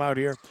a timeout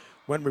here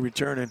when we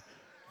return in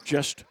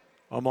just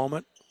a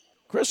moment.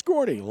 Chris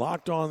Gordy,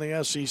 Locked On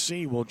the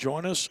SEC, will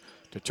join us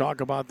to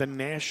talk about the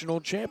national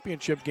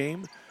championship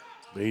game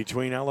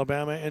between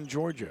Alabama and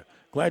Georgia.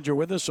 Glad you're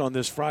with us on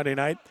this Friday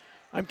night.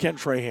 I'm Ken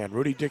Trahan,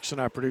 Rudy Dixon,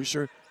 our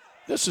producer.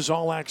 This is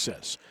All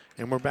Access,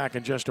 and we're back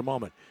in just a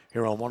moment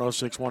here on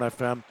 106.1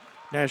 FM,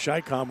 Nash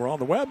Icon. We're on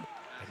the web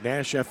at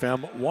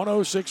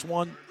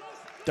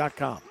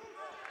NashFM1061.com.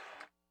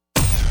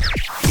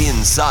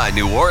 Inside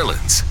New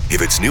Orleans.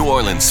 If it's New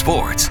Orleans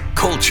sports,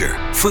 culture,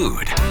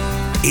 food.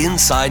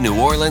 Inside New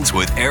Orleans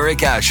with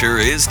Eric Asher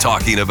is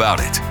talking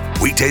about it.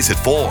 Weekdays at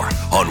 4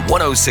 on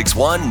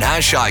 106.1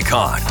 Nash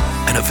Icon.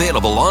 And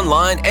available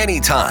online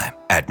anytime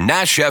at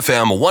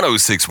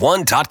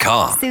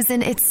NashFM1061.com.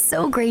 Susan, it's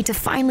so great to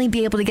finally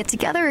be able to get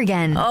together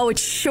again. Oh, it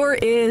sure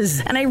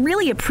is. And I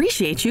really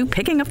appreciate you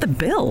picking up the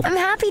bill. I'm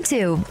happy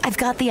to. I've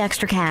got the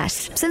extra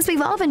cash. Since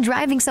we've all been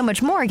driving so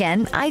much more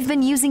again, I've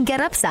been using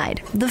Get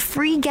Upside, the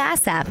free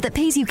gas app that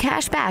pays you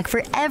cash back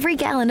for every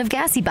gallon of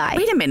gas you buy.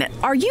 Wait a minute.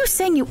 Are you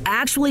saying you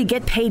actually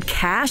get paid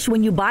cash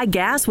when you buy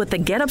gas with the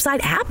Get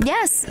Upside app?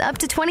 Yes, up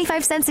to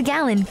 25 cents a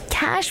gallon.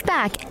 Cash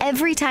back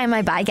every time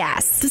I buy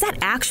gas. Does that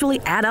actually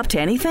add up to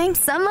anything?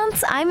 Some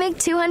months I make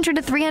 $200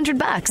 to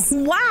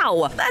 $300.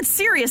 Wow, that's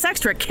serious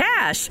extra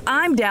cash.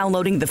 I'm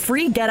downloading the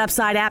free Get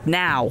Upside app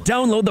now.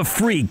 Download the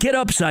free Get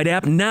Upside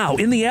app now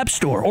in the App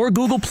Store or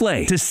Google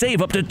Play to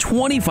save up to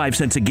 25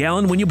 cents a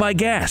gallon when you buy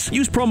gas.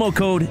 Use promo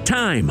code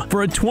TIME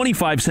for a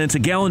 25 cents a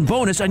gallon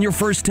bonus on your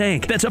first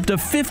tank. That's up to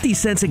 50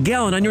 cents a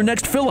gallon on your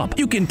next fill-up.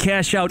 You can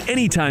cash out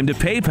anytime to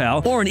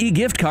PayPal or an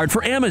e-gift card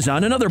for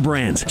Amazon and other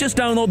brands. Just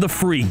download the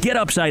free Get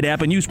Upside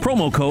app and use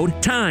promo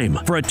code TIME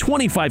for a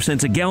 25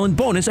 cents a gallon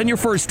bonus on your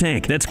first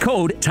tank. That's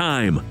code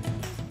TIME.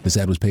 This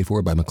ad was paid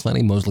for by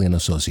McClenny, Mosley &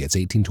 Associates,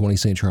 1820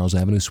 St. Charles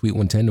Avenue, Suite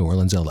 110, New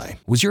Orleans, LA.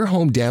 Was your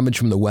home damaged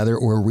from the weather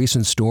or a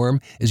recent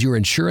storm? Is your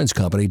insurance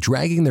company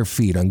dragging their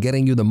feet on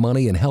getting you the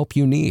money and help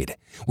you need?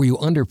 Were you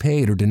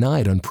underpaid or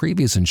denied on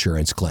previous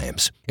insurance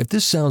claims? If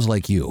this sounds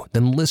like you,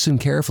 then listen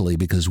carefully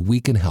because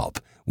we can help.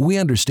 We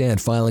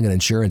understand filing an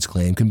insurance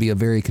claim can be a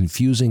very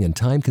confusing and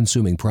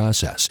time-consuming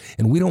process,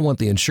 and we don't want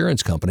the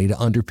insurance company to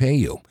underpay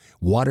you.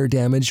 Water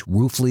damage,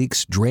 roof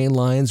leaks, drain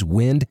lines,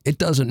 wind, it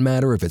doesn't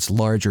matter if it's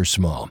large or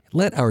small.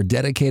 Let our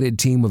dedicated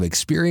team of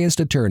experienced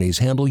attorneys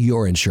handle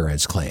your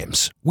insurance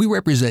claims. We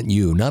represent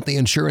you, not the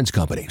insurance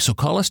company, so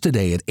call us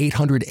today at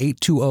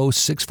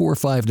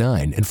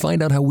 800-820-6459 and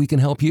find out how we can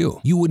help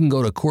you. You wouldn't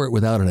go to court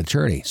without an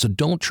attorney, so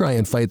don't try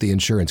and fight the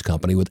insurance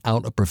company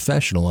without a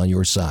professional on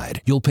your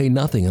side. You'll pay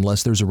nothing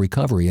unless there's a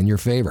recovery in your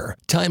favor.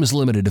 Time is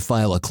limited to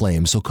file a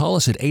claim, so call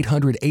us at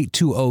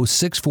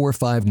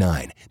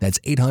 800-820-6459. That's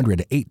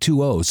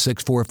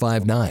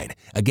 800-820-6459.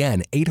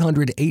 Again,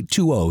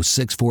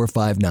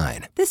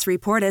 800-820-6459. This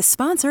report is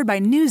sponsored by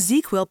new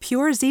ZzzQuil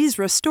Pure Z's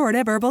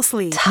Restorative Herbal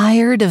Sleep.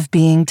 Tired of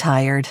being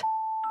tired?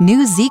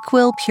 New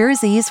ZzzQuil Pure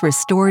Z's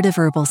Restorative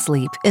Herbal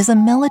Sleep is a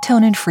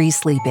melatonin-free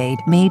sleep aid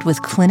made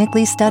with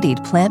clinically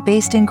studied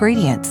plant-based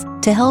ingredients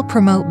to help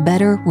promote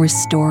better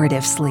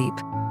restorative sleep.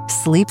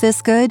 Sleep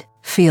this good?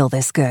 Feel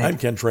this good. I'm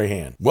Ken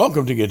Trahan.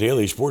 Welcome to your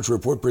daily sports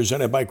report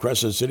presented by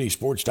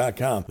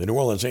CrescentCitySports.com. The New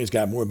Orleans Saints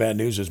got more bad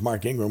news as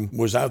Mark Ingram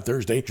was out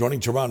Thursday, joining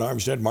Teron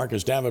Armstead,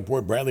 Marcus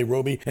Davenport, Bradley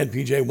Roby, and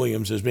P.J.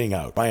 Williams as being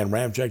out. Ryan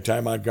Ramczyk,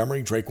 Ty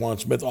Montgomery, Traquan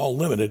Smith all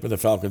limited for the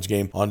Falcons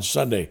game on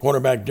Sunday.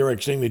 Quarterback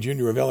Derek Stingley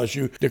Jr. of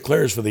LSU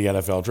declares for the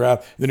NFL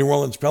draft. The New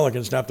Orleans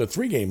Pelicans snapped a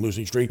 3-game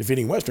losing streak,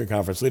 defeating Western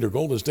Conference leader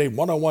Golden State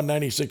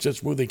 101-96 at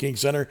Smoothie King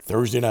Center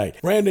Thursday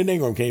night. Brandon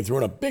Ingram came through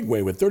in a big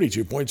way with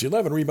 32 points,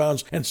 11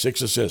 rebounds, and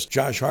 6 assists.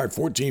 Josh Hart,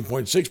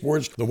 14.6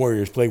 boards. The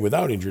Warriors played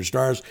without injured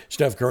stars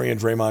Steph Curry and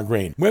Draymond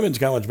Green. Women's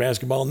college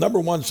basketball, number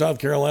 1 South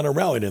Carolina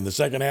rallied in the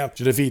second half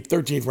to defeat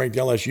 13th-ranked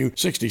LSU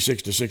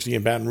 66-60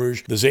 in Baton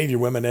Rouge. The Xavier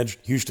women edged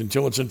Houston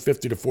Tillotson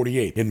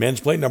 50-48. In men's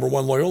play, number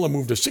 1 Loyola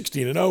moved to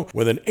 16-0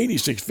 with an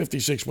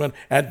 86-56 win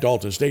at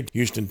Dalton State.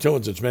 Houston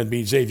Tillotson's men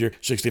beat Xavier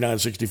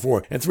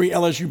 69-64. And 3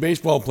 LSU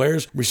baseball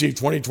players received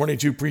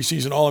 2022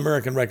 preseason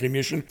All-American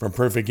recognition from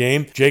Perfect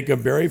Game.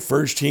 Jacob Berry,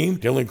 first team.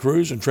 Dylan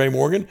Cruz and Trey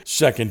Morgan,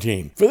 second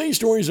team. For these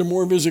stories and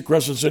more, visit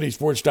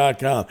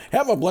CrescentCitySports.com.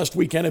 Have a blessed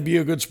weekend and be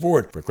a good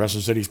sport. For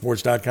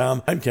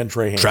CrescentCitySports.com, I'm Ken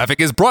Trahan.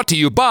 Traffic is brought to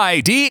you by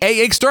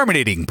DA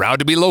Exterminating, proud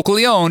to be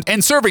locally owned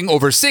and serving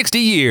over 60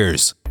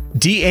 years.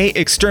 DA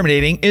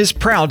Exterminating is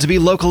proud to be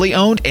locally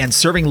owned and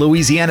serving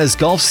Louisiana's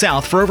Gulf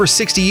South for over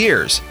 60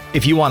 years.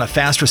 If you want a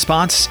fast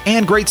response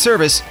and great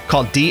service,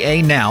 call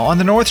DA now on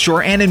the North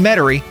Shore and in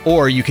Metairie,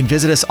 or you can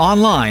visit us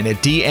online at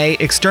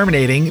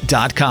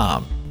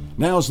daexterminating.com.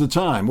 Now's the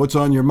time. What's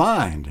on your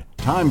mind?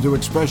 Time to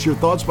express your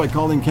thoughts by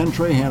calling Ken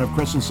Trahan of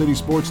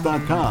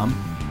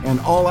CrescentCitySports.com and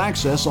All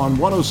Access on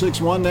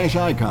 1061 Nash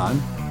Icon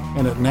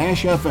and at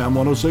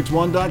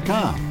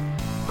NashFM1061.com.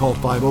 Call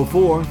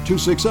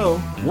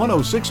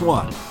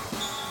 504-260-1061.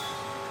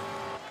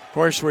 Of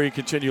course, we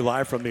continue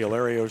live from the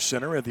Hilario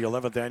Center at the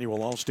 11th Annual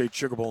Allstate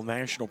Sugar Bowl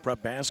National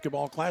Prep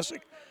Basketball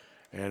Classic.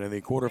 And in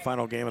the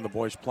quarterfinal game in the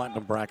boys'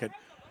 platinum bracket,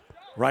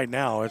 right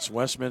now it's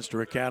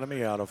Westminster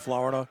Academy out of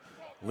Florida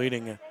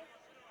leading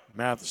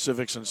Math,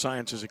 Civics, and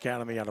Sciences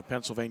Academy out of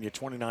Pennsylvania,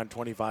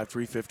 29-25,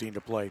 3:15 to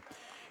play.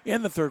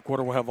 In the third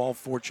quarter, we'll have all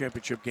 4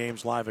 championship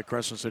games live at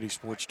Crescent City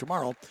Sports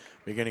tomorrow,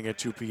 beginning at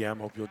 2 p.m.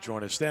 Hope you'll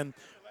join us then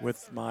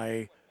with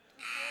my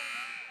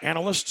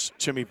analysts,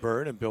 Timmy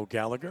Bird and Bill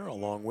Gallagher,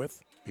 along with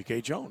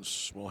PK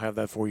Jones. We'll have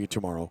that for you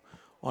tomorrow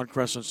on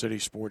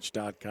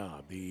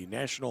CrescentCitySports.com. The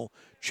national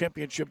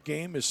championship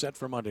game is set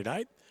for Monday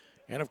night,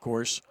 and, of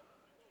course,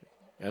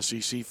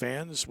 SEC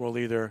fans will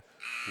either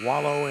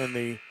wallow in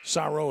the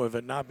sorrow of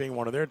it not being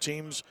one of their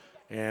teams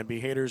and be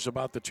haters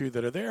about the 2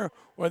 that are there,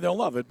 or they'll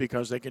love it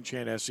because they can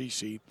chant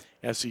SEC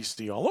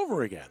all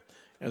over again,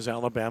 as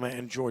Alabama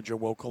and Georgia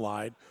will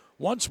collide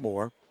once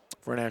more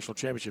for a national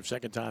championship,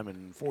 second time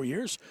in 4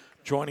 years.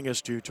 Joining us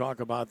to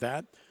talk about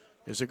that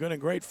is a good and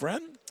great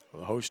friend,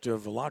 the host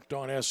of Locked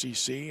On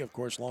SEC, of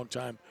course,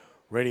 longtime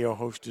radio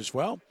host as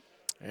well.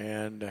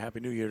 And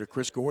Happy New Year to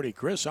Chris Gordy.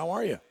 Chris, how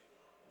are you?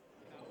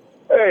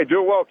 Hey,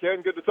 doing well,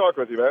 Ken. Good to talk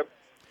with you, man.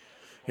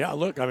 Yeah,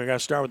 look, I mean, I got to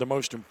start with the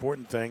most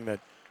important thing that,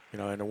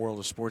 in the world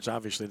of sports,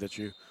 obviously, that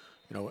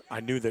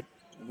I knew that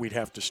we'd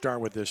have to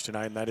start with this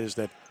tonight, and that is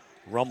that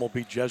Rummel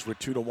beat Jesuit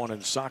 2-1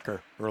 in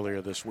soccer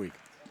earlier this week.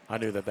 I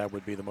knew that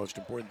would be the most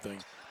important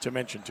thing to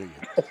mention to you.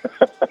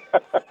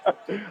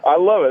 I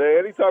love it. Hey,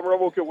 anytime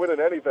Rummel can win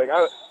in anything,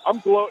 I'm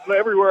gloating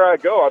everywhere I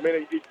go. I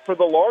mean, for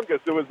the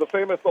longest, it was the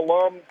famous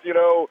alums,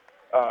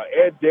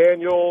 Ed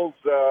Daniels,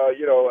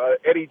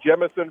 Eddie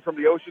Jemison from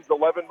the Ocean's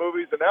 11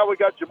 movies, and now we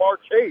got Jamar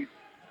Chase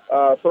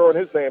throwing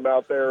his name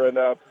out there and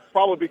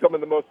probably becoming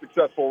the most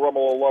successful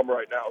Rummel alum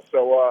right now.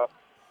 So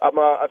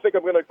I think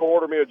I'm going to go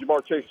order me a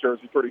Jamar Chase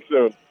jersey pretty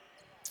soon.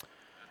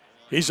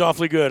 He's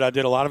awfully good. I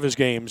did a lot of his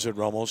games at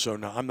Rummel, so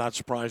no, I'm not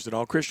surprised at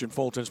all. Christian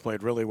Fulton's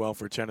played really well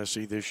for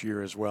Tennessee this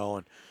year as well,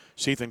 and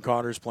Sethan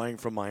Carter's playing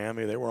from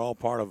Miami. They were all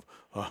part of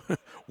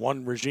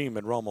one regime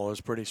at Rummel. It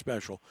was pretty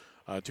special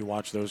to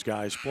watch those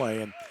guys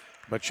play.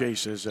 But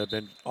Chase has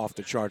been off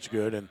the charts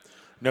good, and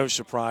no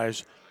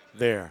surprise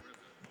there.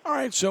 All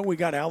right, so we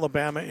got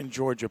Alabama and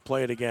Georgia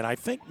play it again. I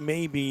think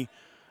maybe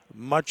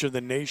much of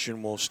the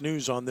nation will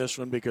snooze on this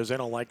one because they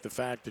don't like the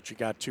fact that you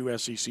got 2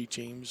 SEC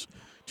teams,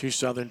 2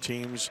 Southern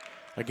teams,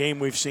 a game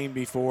we've seen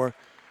before,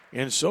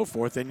 and so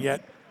forth. And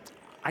yet,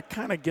 I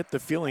kind of get the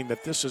feeling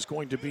that this is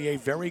going to be a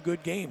very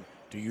good game.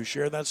 Do you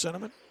share that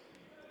sentiment?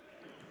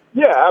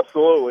 Yeah,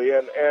 absolutely.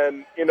 And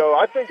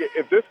I think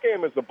if this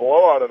game is a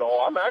blowout at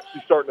all, I'm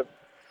actually starting to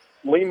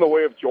lean the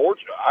way of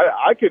Georgia.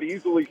 I could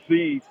easily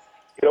see,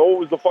 what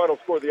was the final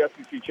score of the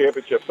SEC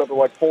championship? Something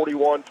like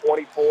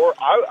 41-24.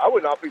 I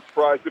would not be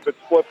surprised if it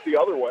flips the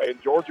other way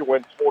and Georgia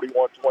wins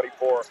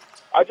 41-24.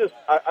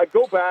 I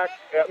go back.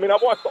 I mean,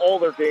 I've watched all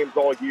their games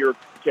all year,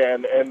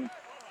 Ken, and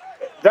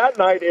that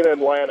night in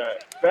Atlanta,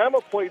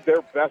 Bama played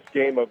their best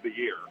game of the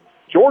year.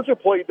 Georgia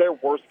played their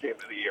worst game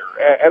of the year.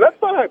 And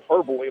that's not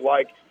hyperbole.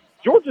 Like,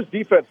 Georgia's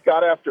defense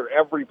got after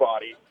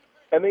everybody.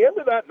 And the end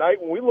of that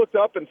night, when we looked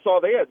up and saw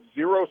they had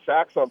 0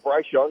 sacks on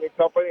Bryce Young and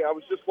company, I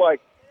was just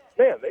like,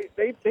 man,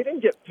 they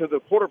didn't get to the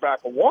quarterback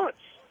once.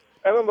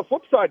 And on the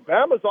flip side,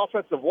 Bama's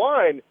offensive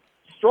line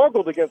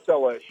struggled against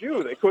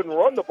LSU. They couldn't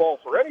run the ball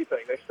for anything.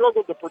 They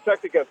struggled to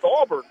protect against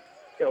Auburn,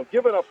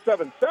 giving up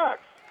 7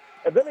 sacks.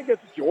 And then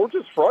against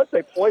Georgia's front,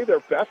 they played their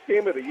best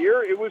game of the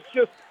year. It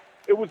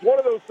was one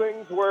of those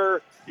things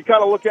where you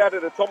kind of look at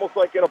it, it's almost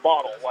like in a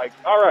bottle. Like,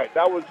 all right,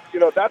 that was,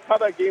 that's how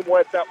that game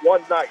went that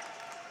one night.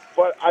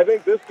 But I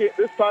think this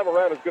time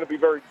around is going to be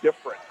very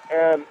different.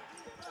 And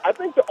I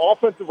think the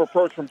offensive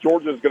approach from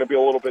Georgia is going to be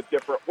a little bit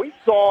different. We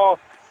saw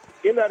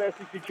in that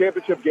SEC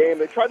championship game,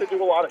 they tried to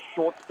do a lot of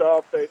short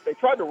stuff. They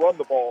tried to run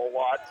the ball a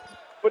lot.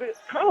 But it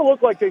kind of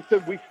looked like they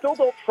said, we still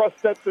don't trust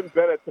Stetson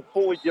Bennett to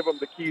fully give him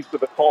the keys to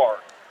the car.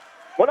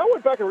 When I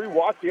went back and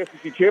rewatched the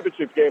SEC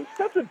championship game,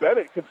 Stetson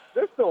Bennett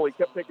consistently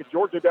kept taking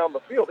Georgia down the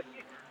field.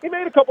 He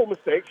made a couple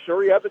mistakes.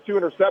 Sure, he had the 2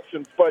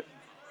 interceptions, but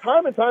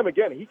time and time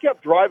again, he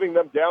kept driving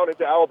them down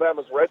into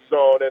Alabama's red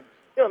zone,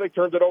 and they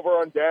turned it over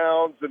on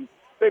downs, and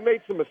they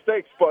made some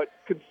mistakes. But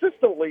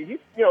consistently,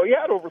 he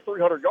had over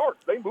 300 yards.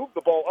 They moved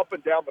the ball up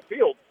and down the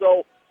field.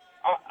 So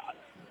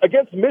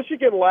against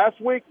Michigan last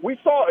week, we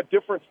saw a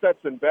different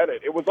Stetson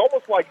Bennett. It was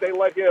almost like they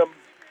let him,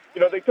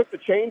 they took the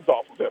chains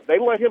off of him. They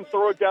let him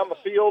throw it down the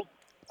field.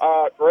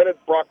 Granted,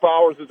 Brock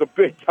Bowers is a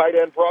big tight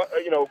end,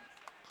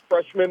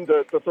 freshman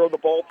to throw the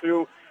ball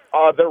to.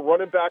 Their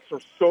running backs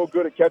are so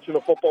good at catching the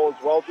football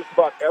as well. Just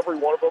about every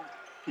one of them,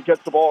 he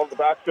gets the ball in the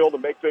backfield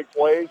and make big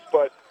plays.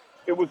 But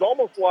it was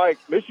almost like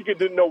Michigan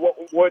didn't know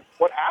what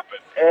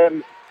happened.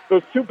 And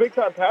those 2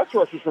 big-time pass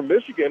rushers from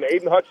Michigan,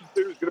 Aiden Hutchinson,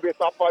 who's going to be a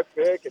top-5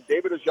 pick, and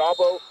David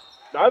Ojabo,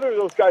 neither of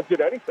those guys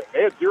did anything.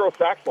 They had 0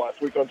 sacks last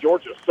week on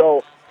Georgia.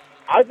 So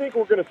I think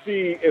we're going to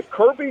see if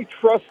Kirby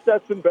trusts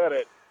Stetson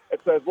Bennett and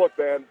says, look,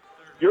 man,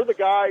 you're the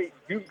guy,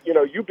 you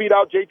beat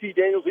out JT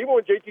Daniels. Even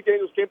when JT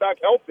Daniels came back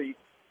healthy,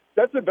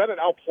 Stetson Bennett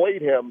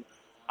outplayed him.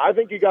 I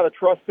think you got to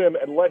trust him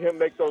and let him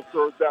make those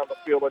throws down the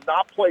field and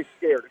not play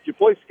scared. If you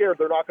play scared,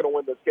 they're not going to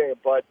win this game.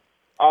 But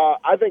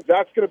I think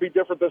that's going to be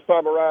different this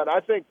time around.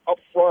 I think up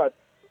front,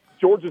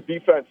 Georgia's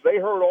defense, they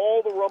heard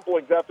all the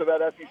rumblings after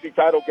that SEC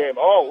title game.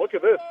 Oh, look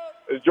at this.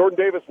 Is Jordan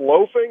Davis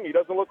loafing? He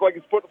doesn't look like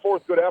he's putting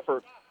forth good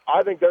effort.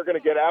 I think they're going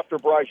to get after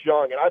Bryce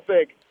Young. And I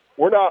think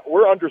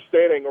we're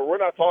understanding, or we're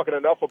not talking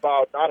enough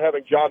about not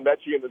having John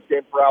Mechie in this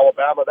game for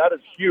Alabama. That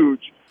is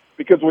huge,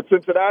 because what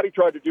Cincinnati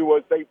tried to do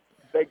was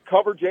they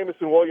covered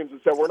Jamison Williams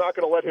and said, we're not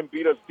going to let him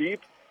beat us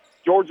deep.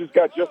 Georgia's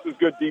got just as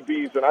good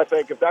DBs, and I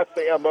think if that's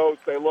the MO,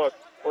 say, look,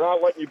 we're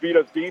not letting you beat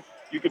us deep.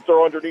 You can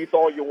throw underneath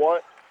all you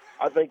want.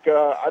 I think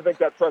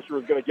that pressure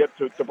is going to get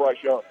to Bryce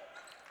Young.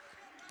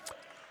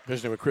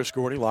 Visiting with Chris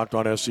Gordy, Locked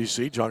On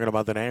SEC, talking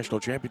about the national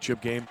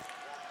championship game.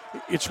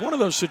 It's one of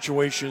those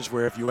situations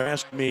where if you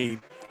ask me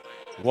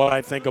what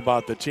I think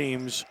about the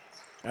teams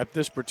at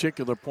this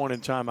particular point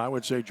in time, I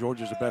would say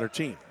Georgia's a better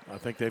team. I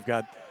think they've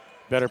got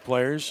better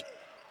players.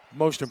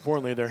 Most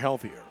importantly, they're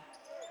healthier.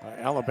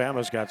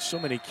 Alabama's got so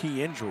many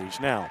key injuries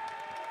now.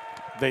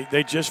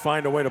 They just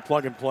find a way to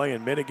plug and play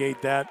and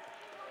mitigate that.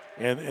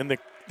 And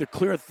the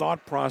clear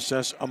thought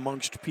process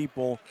amongst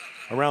people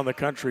around the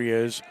country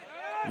is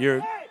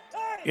you're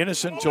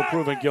innocent until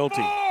proven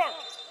guilty.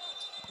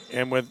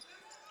 And with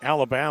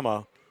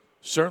Alabama,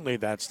 certainly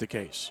that's the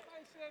case.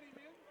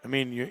 I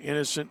mean, you're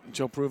innocent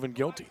until proven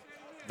guilty.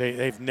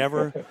 They've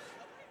never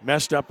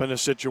messed up in a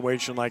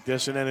situation like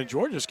this. And then in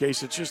Georgia's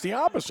case, it's just the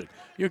opposite.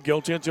 You're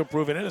guilty until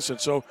proven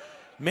innocent. So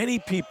many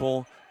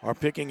people are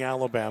picking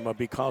Alabama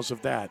because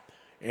of that.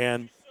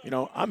 And,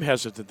 I'm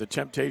hesitant. The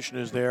temptation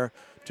is there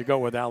to go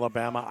with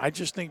Alabama. I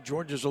just think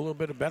Georgia's a little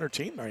bit a better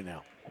team right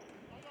now.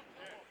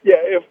 Yeah,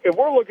 if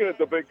we're looking at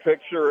the big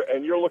picture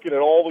and you're looking at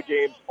all the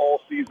games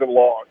all season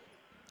long,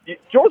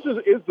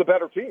 Georgia is the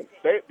better team.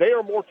 They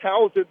are more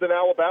talented than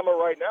Alabama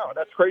right now. And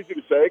that's crazy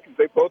to say because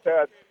they both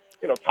had,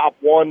 top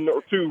 1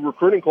 or 2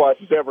 recruiting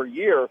classes every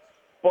year.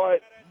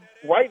 But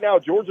right now,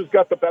 Georgia's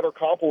got the better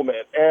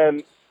complement.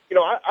 And,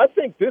 I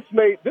think this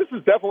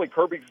is definitely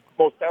Kirby's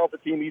most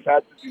talented team he's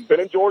had since he's been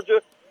in Georgia.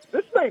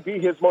 This may be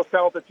his most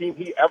talented team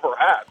he ever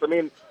has. I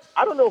mean,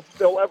 I don't know if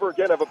they'll ever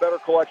again have a better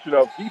collection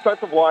of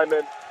defensive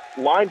linemen,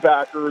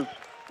 linebackers,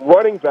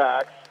 running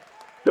backs,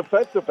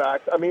 defensive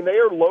backs. I mean, they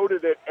are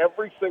loaded at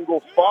every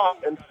single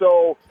spot. And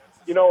so,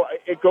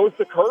 it goes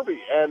to Kirby.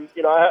 And,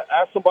 I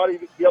asked somebody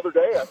the other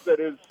day, I said,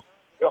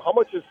 how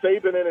much is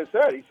Saban in his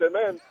head? He said,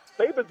 man,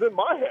 Saban's in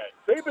my head.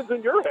 Saban's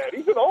in your head.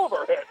 He's in all of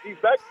our heads. He's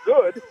that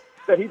good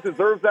that he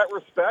deserves that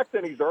respect,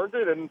 and he's earned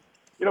it. And,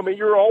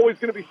 you're always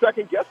going to be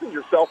second-guessing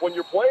yourself when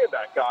you're playing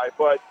that guy.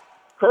 But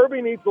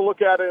Kirby needs to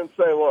look at it and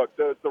say, look,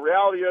 the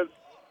reality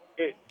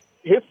is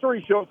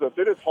history shows us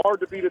it is hard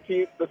to beat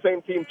the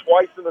same team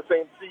twice in the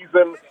same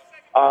season.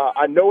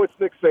 I know it's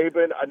Nick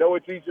Saban. I know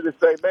it's easy to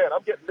say, man,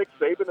 I'm getting Nick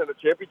Saban in a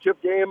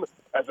championship game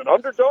as an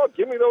underdog.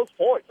 Give me those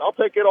points. I'll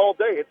take it all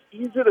day. It's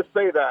easy to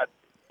say that,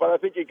 but I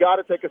think you got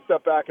to take a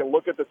step back and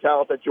look at the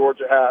talent that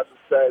Georgia has and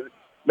say,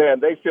 man,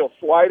 they feel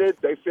slighted.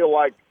 They feel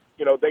like,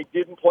 they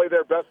didn't play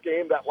their best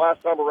game that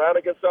last time around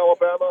against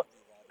Alabama.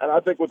 And I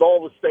think with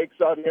all the stakes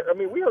out here, I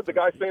mean, we heard the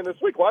guy saying this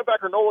week,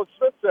 linebacker Nolan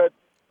Smith said,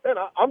 man,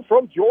 I'm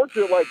from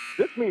Georgia. Like,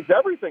 this means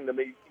everything to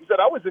me. He said,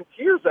 I was in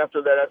tears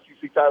after that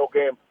SEC title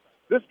game.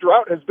 This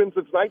drought has been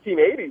since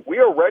 1980. We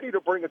are ready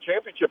to bring a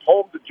championship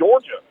home to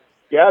Georgia.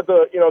 You had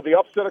the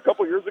upset a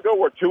couple years ago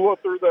where Tua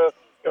threw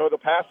the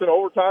pass in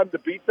overtime to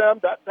beat them.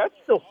 That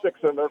still sticks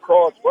in their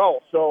craw as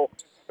well. So,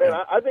 man,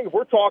 I think if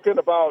we're talking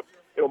about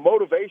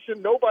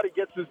motivation, nobody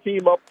gets his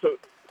team up to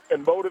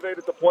and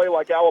motivated to play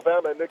like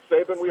Alabama and Nick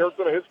Saban. We heard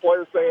some of his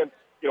players saying,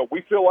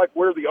 we feel like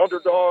we're the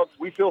underdogs.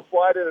 We feel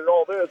slighted and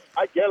all this.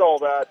 I get all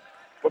that.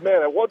 But,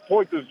 man, at what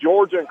point does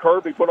Georgia and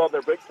Kirby put on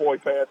their big boy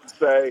pants and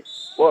say,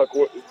 look,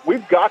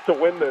 we've got to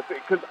win this?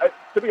 Because,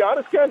 to be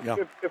honest, Ken,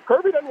 if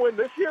Kirby doesn't win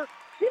this year,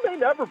 he may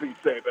never beat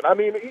Saban. I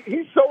mean,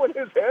 he's so in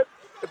his head.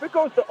 If it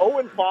goes to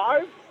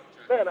 0-5,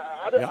 man,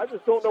 I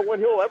just don't know when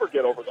he'll ever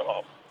get over the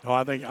hump. Oh,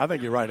 I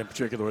think you're right, in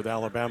particular with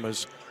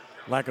Alabama's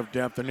lack of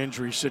depth and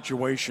injury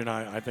situation.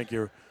 I think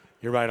you're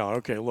right on.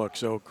 Okay, look,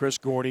 so Chris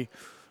Gordy,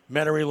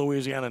 Metairie,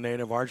 Louisiana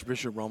native,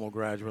 Archbishop Rummel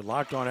graduate,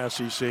 Locked On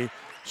SEC.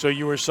 So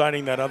you were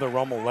citing that other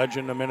Rummel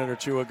legend a minute or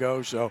two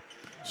ago. So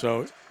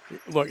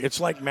look, it's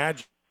like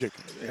magic.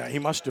 He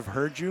must have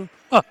heard you.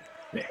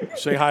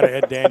 Say hi to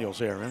Ed Daniels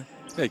here, man.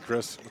 Hey,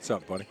 Chris. What's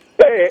up, buddy?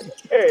 Hey,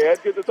 Ed.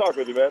 Good to talk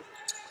with you, man.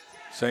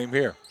 Same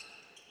here.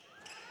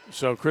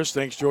 So Chris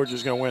thinks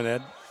Georgia's going to win,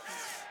 Ed.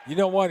 You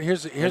know what?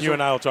 Here's you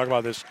and I will talk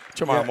about this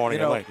tomorrow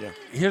morning at late. Yeah.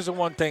 Here's the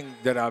one thing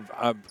that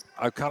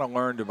I've kind of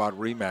learned about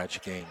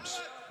rematch games.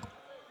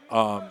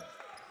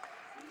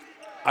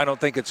 I don't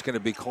think it's going to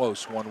be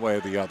close one way or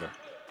the other.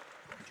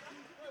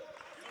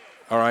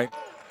 All right?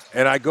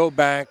 And I go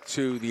back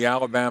to the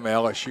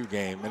Alabama-LSU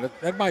game, and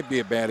that might be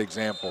a bad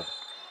example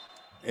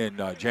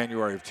in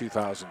January of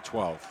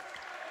 2012.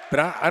 But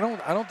I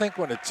don't think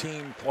when a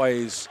team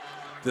plays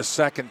the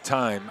second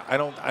time, I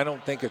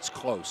don't think it's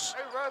close.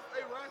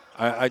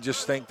 I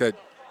just think that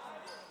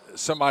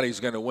somebody's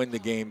going to win the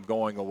game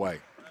going away.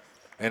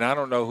 And I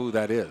don't know who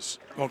that is.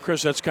 Well,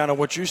 Chris, that's kind of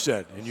what you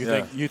said. And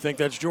you think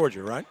that's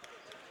Georgia, right?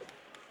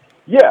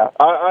 Yeah,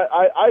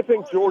 I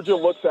think Georgia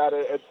looks at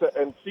it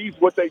and sees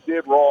what they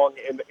did wrong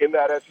in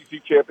that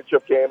SEC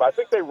championship game. I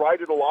think they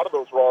righted a lot of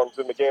those wrongs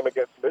in the game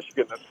against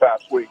Michigan this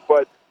past week.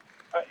 But,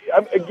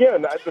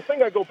 again, the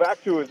thing I go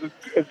back to is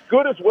as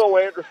good as Will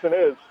Anderson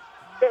is,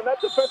 man,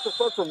 that defensive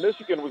front from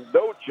Michigan was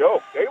no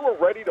joke. They were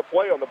ready to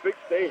play on the big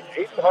stage.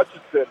 Aiden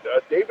Hutchinson,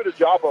 David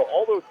Ojabo,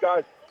 all those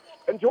guys.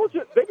 And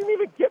Georgia, they didn't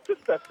even get to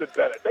Stetson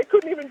Bennett. They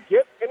couldn't even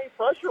get any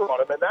pressure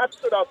on him. And that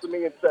stood out to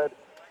me and said,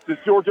 this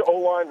Georgia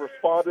O-line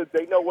responded.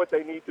 They know what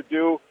they need to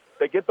do.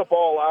 They get the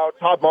ball out.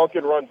 Todd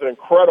Monken runs an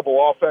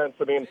incredible offense.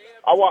 I mean,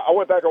 I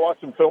went back and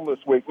watched some film this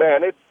week.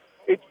 Man,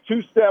 it's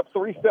two-step,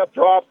 three-step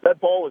drops.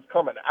 That ball is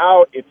coming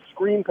out. It's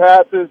screen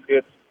passes.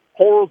 It's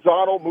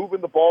horizontal,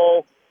 moving the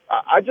ball.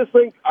 I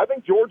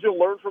think Georgia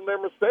learned from their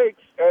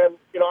mistakes. And,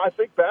 I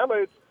think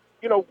Bama,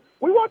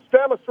 we watched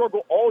Bama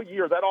struggle all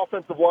year, that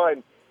offensive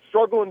line,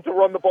 struggling to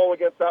run the ball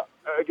against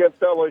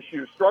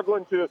LSU,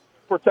 struggling to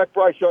protect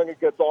Bryce Young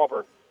against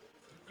Auburn.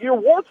 Your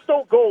warts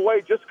don't go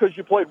away just because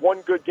you played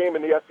one good game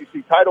in the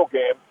SEC title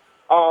game.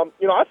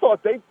 I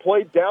thought they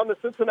played down to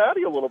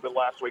Cincinnati a little bit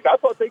last week. I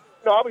thought they,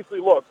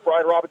 obviously, look,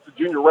 Brian Robinson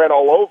Jr. ran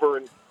all over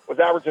and was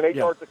averaging 8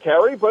 yards a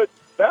carry, but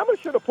Bama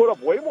should have put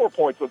up way more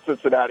points with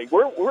Cincinnati.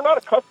 We're not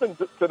accustomed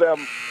to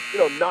them,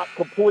 not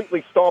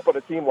completely stomping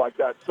a team like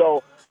that.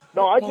 So,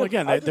 no,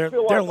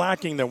 they're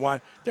lacking the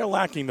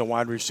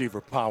wide receiver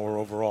power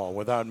overall.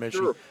 Without Mitchie,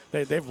 sure.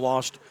 They've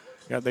lost.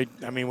 Yeah,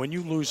 when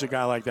you lose a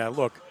guy like that,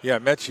 look. Yeah,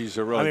 Mechie's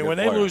a really good when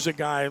player. they lose a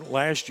guy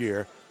last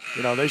year,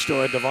 they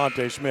still had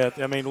Devontae Smith.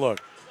 Look,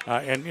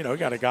 you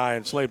got a guy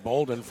in Slade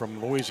Bolden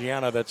from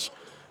Louisiana that's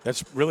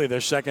really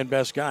their second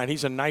best guy, and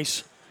he's a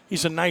nice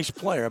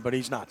player, but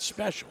he's not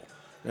special.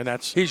 And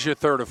he's your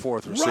third or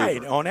fourth receiver.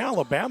 Right. On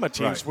Alabama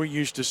teams, we're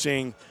used to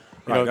seeing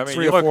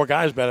 3 or 4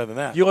 guys better than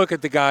that. You look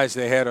at the guys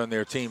they had on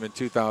their team in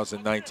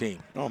 2019.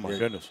 Oh, my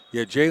goodness.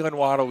 Yeah, Jalen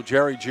Waddle,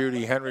 Jerry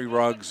Jeudy, Henry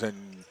Ruggs, and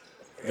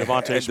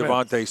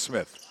Devontae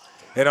Smith.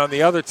 And on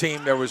the other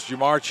team, there was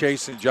Jamar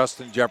Chase and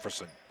Justin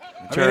Jefferson.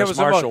 Terrace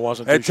Marshall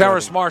wasn't too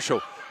Terrace shabby.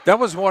 Marshall. That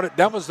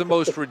was the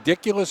most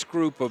ridiculous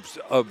group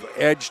of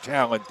edge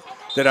talent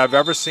that I've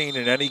ever seen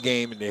in any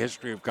game in the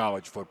history of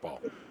college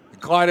football. And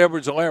Clyde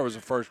Edwards-Helaire was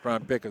a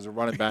first-round pick as a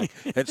running back,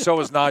 and so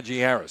was Najee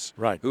Harris,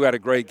 who had a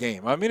great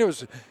game.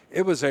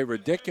 It was a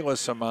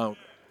ridiculous amount,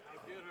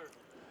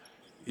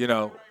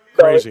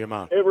 Crazy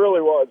amount. It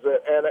really was,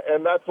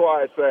 and that's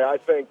why I say I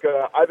think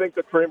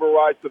the cream will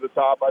rise to the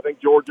top. I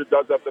think Georgia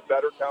does have the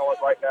better talent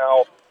right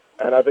now,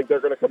 and I think they're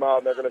going to come out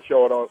and they're going to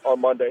show it on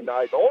Monday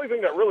night. The only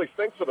thing that really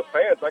stinks for the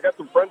fans, I got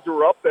some friends who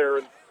were up there,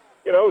 and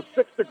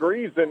 6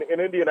 degrees in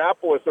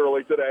Indianapolis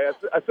early today.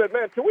 I said,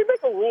 man, can we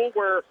make a rule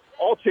where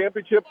all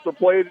championships are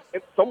played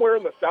somewhere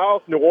in the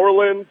South, New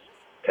Orleans,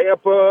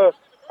 Tampa,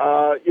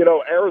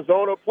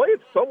 Arizona, play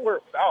it somewhere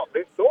south.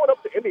 Going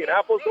up to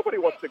Indianapolis, nobody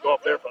wants to go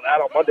up there for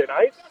that on Monday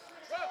night.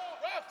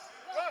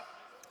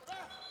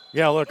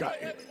 Yeah, look,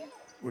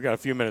 we got a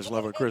few minutes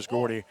left with Chris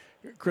Gordy.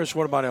 Chris,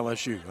 what about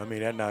LSU? I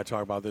mean, Ed and I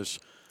talk about this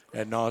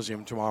ad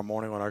nauseum tomorrow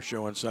morning on our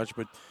show and such,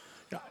 but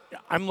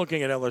I'm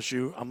looking at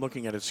LSU. I'm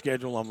looking at its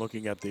schedule. I'm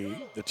looking at the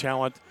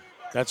talent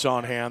that's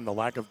on hand, the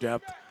lack of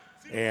depth,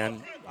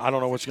 and I don't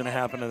know what's going to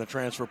happen in the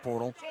transfer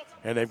portal.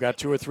 And they've got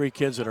 2 or 3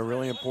 kids that are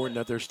really important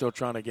that they're still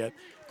trying to get,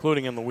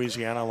 including in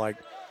Louisiana, like,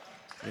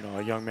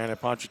 a young man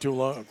at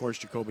Ponchatoula, of course,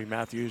 Jacoby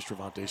Matthews,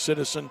 Trevante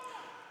Citizen.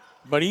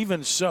 But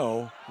even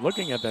so,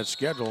 looking at that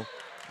schedule,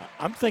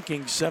 I'm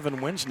thinking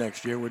 7 wins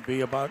next year would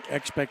be about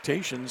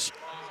expectations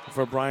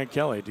for Brian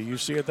Kelly. Do you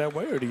see it that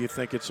way, or do you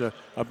think it's a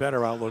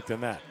better outlook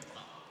than that?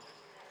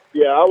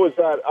 Yeah, I was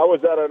at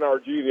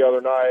NRG the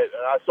other night,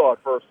 and I saw it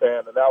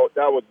firsthand, and that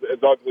was as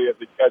ugly as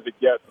it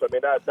gets. I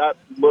mean, that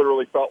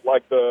literally felt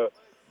like the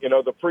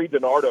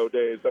pre-DiNardo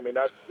days. I mean,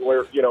 that's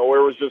where it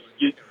was just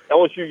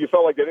LSU. You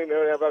felt like they didn't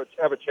even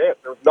have a chance.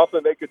 There was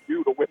nothing they could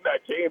do to win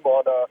that game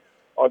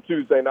on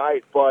Tuesday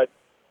night. But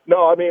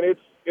no, I mean,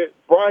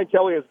 Brian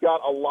Kelly has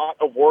got a lot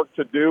of work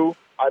to do.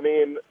 I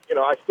mean,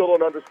 I still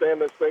don't understand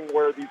this thing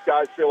where these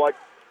guys feel like,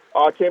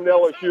 I came to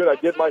LSU and I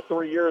did my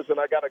 3 years and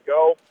I got to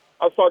go.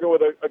 I was talking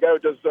with a guy who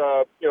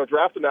does,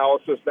 draft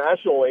analysis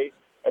nationally,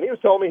 and he was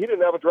telling me he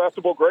didn't have a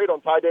draftable grade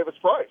on Ty Davis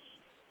Price.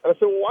 And I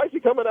said, well, why is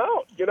he coming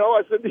out?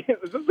 I said,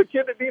 is this a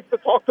kid that needs to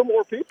talk to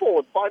more people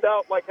and find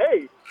out, like,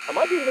 hey, am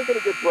I even going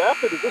to get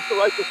drafted? Is this the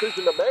right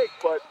decision to make?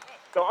 But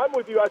no, I'm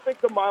with you. I think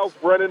the Miles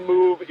Brennan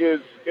move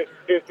is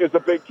a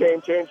big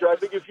game changer. I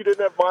think if you didn't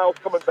have Miles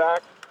coming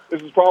back,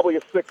 this is probably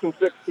a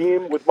 6-6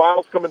 team. With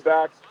Miles coming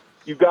back,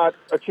 you've got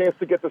a chance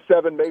to get to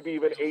 7, maybe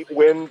even 8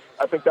 wins.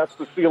 I think that's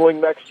the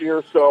ceiling next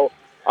year. So,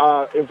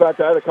 in fact,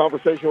 I had a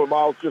conversation with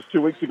Miles just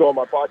 2 weeks ago on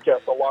my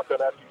podcast on Locked On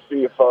SEC,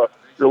 if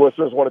your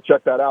listeners want to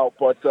check that out.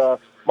 But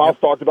Miles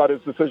talked about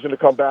his decision to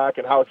come back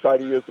and how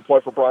excited he is to play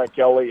for Brian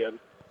Kelly. And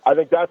I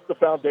think that's the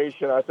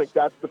foundation. I think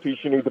that's the piece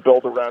you need to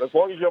build around. As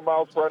long as you have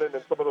Miles Brennan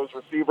and some of those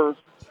receivers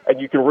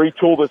and you can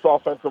retool this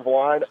offensive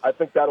line, I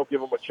think that'll give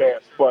them a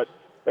chance. But,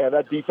 man,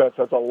 that defense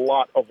has a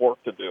lot of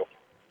work to do.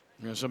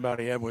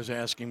 Ed was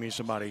asking me,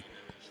 somebody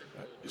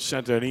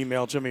sent an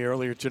email to me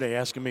earlier today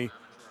asking me,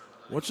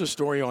 what's the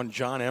story on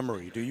John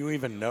Emery? Do you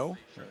even know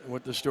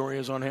what the story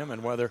is on him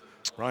and whether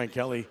Brian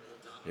Kelly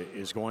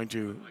is going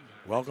to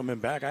welcome him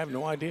back? I have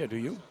no idea. Do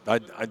you? I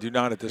do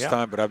not at this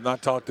time, but I've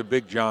not talked to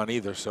Big John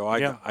either, so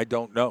I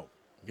don't know.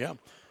 Yeah.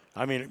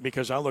 I mean,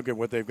 because I look at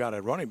what they've got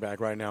at running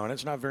back right now, and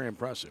it's not very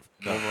impressive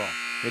overall.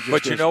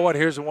 But you know what?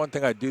 Here's the one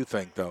thing I do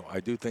think, though. I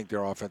do think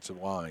their offensive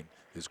line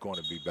is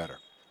going to be better.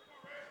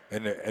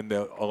 And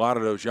a lot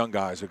of those young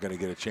guys are going to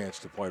get a chance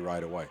to play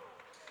right away.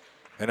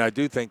 And I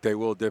do think they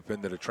will dip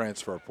into the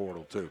transfer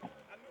portal, too,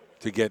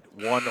 to get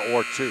 1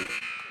 or 2.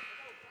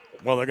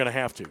 Well, they're going to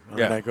have to. I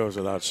mean, that goes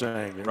without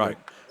saying. Right.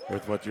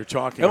 With what you're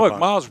talking about. And look,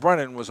 Miles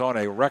Brennan was on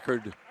a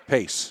record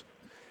pace.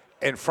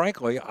 And,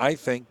 frankly, I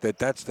think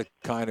that's the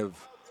kind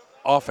of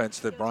offense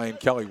that Brian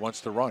Kelly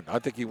wants to run. I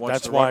think he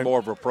wants to run more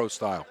of a pro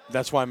style.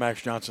 That's why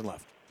Max Johnson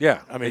left.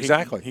 Yeah, I mean,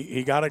 exactly.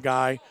 He got a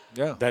guy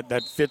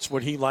that fits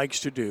what he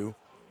likes to do.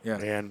 Yeah,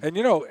 and I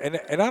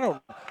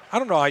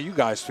don't know how you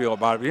guys feel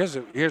about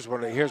it. Here's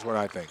what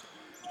I think.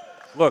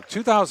 Look,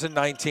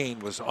 2019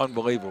 was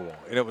unbelievable,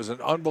 and it was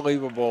an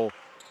unbelievable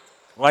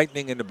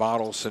lightning in the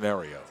bottle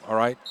scenario. All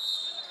right,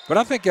 but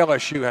I think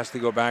LSU has to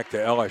go back to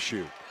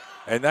LSU,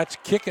 and that's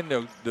kicking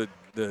the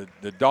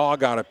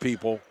dog out of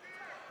people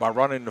by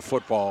running the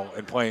football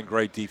and playing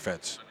great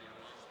defense.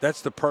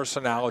 That's the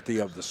personality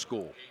of the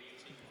school,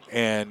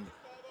 and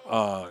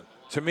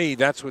to me,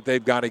 that's what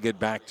they've got to get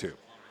back to,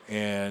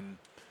 and.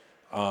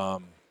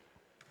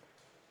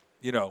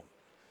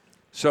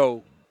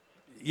 So,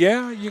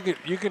 you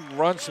can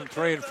run some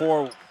 3 and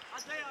 4,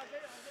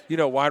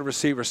 wide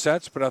receiver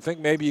sets, but I think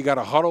maybe you got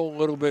to huddle a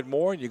little bit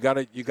more. You got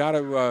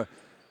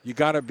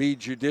to be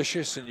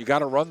judicious, and you got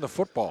to run the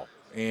football.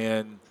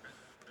 And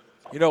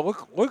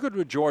look at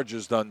what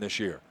Georgia's done this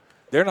year.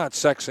 They're not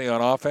sexy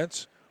on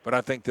offense, but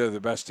I think they're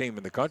the best team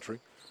in the country.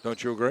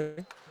 Don't you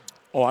agree?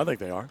 Oh, I think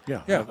they are.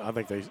 Yeah. I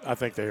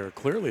think they are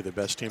clearly the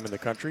best team in the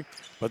country,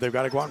 but they've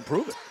got to go out and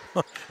prove it.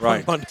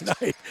 Right. On Monday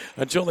night.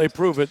 Until they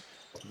prove it,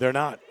 they're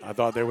not. I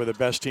thought they were the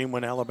best team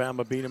when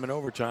Alabama beat them in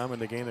overtime in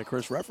the game that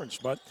Chris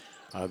referenced, but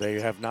they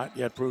have not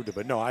yet proved it.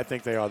 But no, I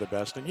think they are the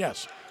best. And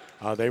yes,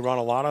 they run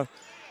a lot of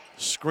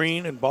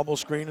screen and bubble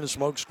screen and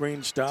smoke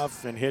screen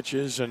stuff and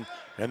hitches, and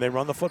they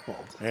run the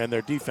football. And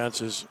their defense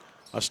is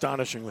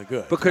astonishingly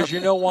good. Because you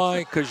know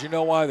why?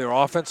 Their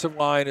offensive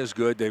line is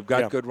good. They've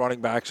got good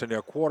running backs, and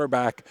their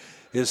quarterback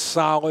is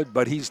solid,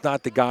 but he's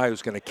not the guy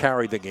who's going to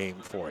carry the game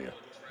for you.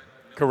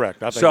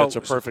 Correct. I think that's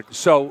a perfect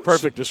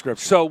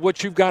description. So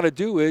what you've got to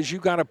do is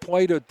you've got to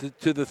play to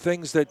the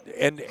things that –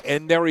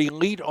 and they're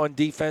elite on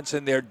defense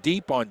and they're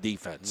deep on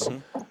defense.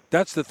 Mm-hmm.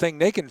 that's the thing.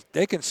 They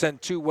can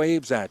send two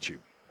waves at you.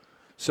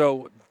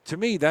 So to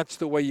me, that's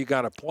the way you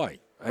got to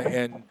play.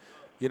 And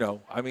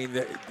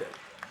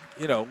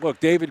look,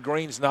 David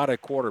Green's not a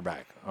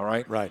quarterback. All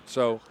right. Right.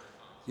 So,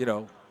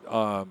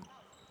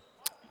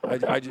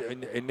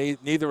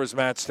 neither is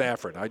Matt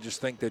Stafford. I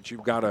just think that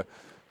you've got to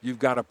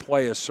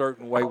play a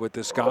certain way with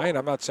this guy. And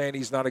I'm not saying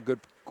he's not a good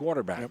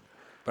quarterback,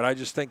 but I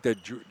just think that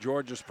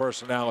Georgia's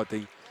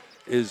personality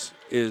is.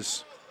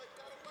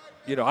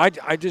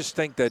 I just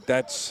think that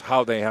that's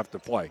how they have to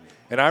play.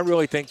 And I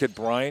really think that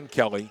Brian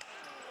Kelly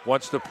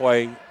wants to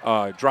play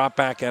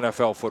drop-back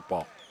NFL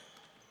football.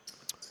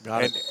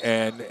 Got it.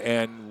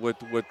 And with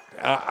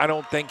I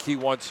don't think he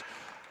wants.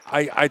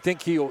 I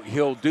think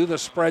he'll do the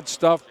spread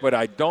stuff, but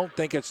I don't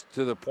think it's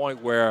to the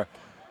point where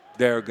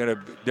they're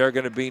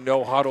gonna be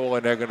no huddle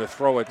and they're gonna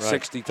throw it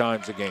 60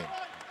 times a game.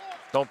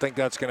 Don't think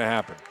that's gonna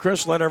happen.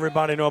 Chris, let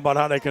everybody know about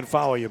how they can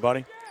follow you,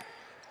 buddy.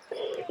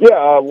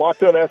 Yeah,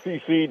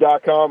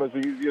 LockedOnSEC.com is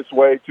the easiest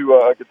way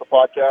to get the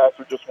podcast,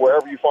 or just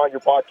wherever you find your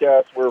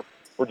podcast. We're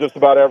just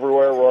about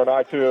everywhere. We're on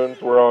iTunes.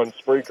 We're on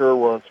Spreaker.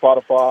 We're on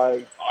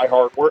Spotify,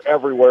 iHeart. We're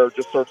everywhere.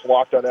 Just search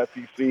Locked On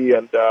SEC.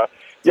 And,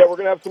 we're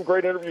going to have some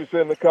great interviews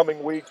in the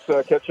coming weeks,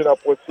 catching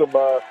up with some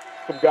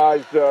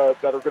guys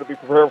that are going to be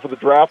preparing for the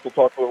draft. We'll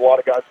talk with a lot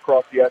of guys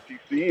across the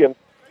SEC. And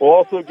we'll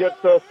also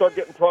start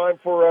getting primed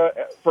for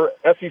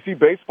SEC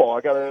baseball.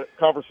 I got a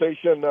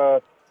conversation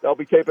that'll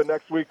be taping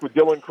next week with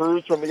Dylan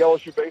Cruz from the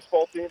LSU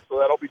baseball team. So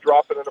that'll be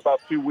dropping in about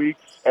 2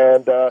 weeks.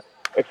 And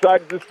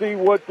excited to see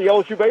what the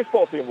LSU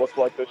baseball team looks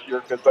like this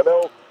year, because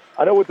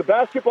I know with the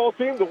basketball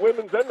team, the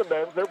women's and the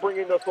men's, they're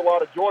bringing us a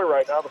lot of joy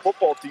right now. The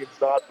football team's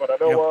not, but I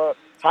know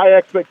high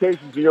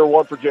expectations year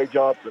one for Jay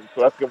Johnson,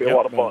 so that's going to be a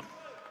lot of fun.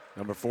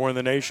 Number 4 in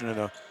the nation in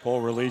a poll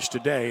released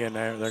today, and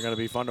they're going to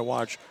be fun to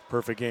watch.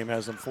 Perfect Game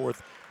has them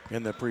 4th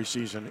in the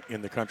preseason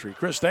in the country.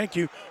 Chris, thank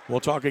you.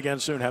 We'll talk again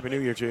soon. Happy New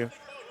Year to you.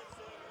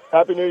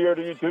 Happy New Year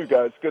to you too,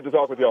 guys. Good to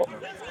talk with y'all.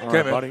 All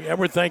right, buddy.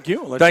 Edward, thank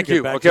you. Thank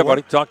you. Okay,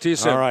 buddy. Talk to you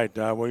soon. All right.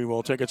 We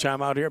will take a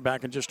time out here.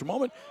 Back in just a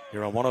moment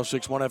here on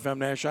 106.1 FM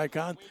Nash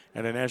Icon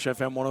and at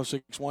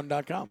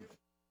NashFM1061.com.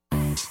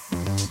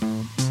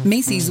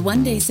 Macy's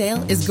one-day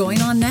sale is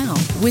going on now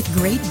with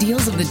great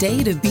deals of the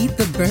day to beat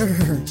the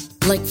brr.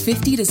 Like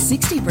 50 to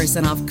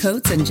 60% off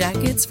coats and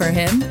jackets for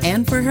him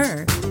and for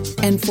her.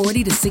 And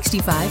 40 to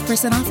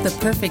 65% off the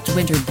perfect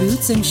winter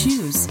boots and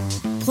shoes.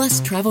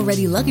 Plus,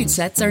 travel-ready luggage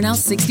sets are now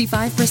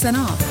 65%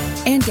 off.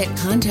 And get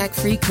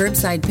contact-free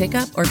curbside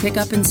pickup or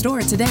pickup in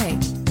store today.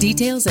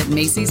 Details at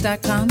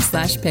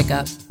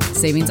Macys.com/pickup.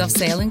 Savings off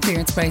sale and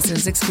clearance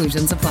prices.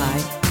 Exclusions apply.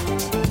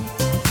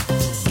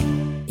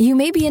 You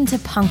may be into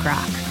punk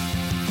rock,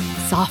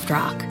 soft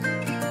rock,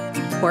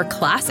 or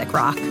classic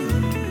rock,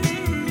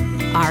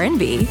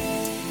 R&B,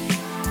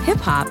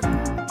 hip-hop,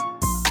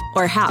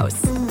 or house,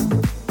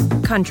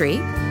 country,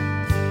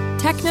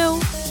 techno,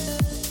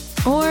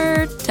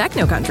 or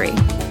techno-country.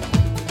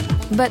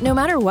 But no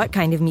matter what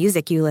kind of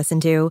music you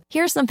listen to,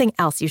 here's something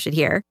else you should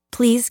hear.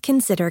 Please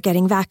consider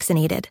getting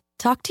vaccinated.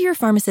 Talk to your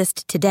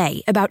pharmacist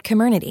today about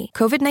Comirnaty,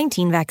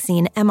 COVID-19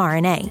 vaccine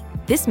mRNA.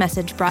 This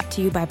message brought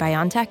to you by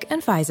BioNTech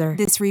and Pfizer.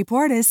 This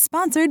report is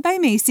sponsored by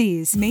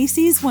Macy's.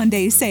 Macy's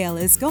one-day sale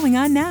is going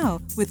on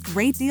now with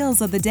great deals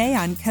of the day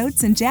on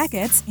coats and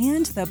jackets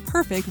and the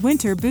perfect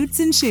winter boots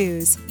and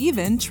shoes.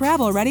 Even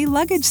travel-ready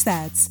luggage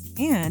sets.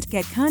 And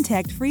get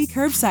contact-free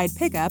curbside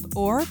pickup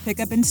or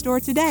pickup in store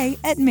today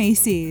at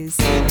Macy's.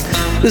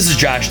 This is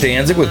Josh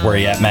Danzig with Where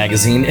You At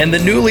Magazine and the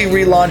newly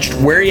relaunched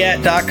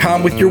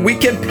WhereYouAt.com with your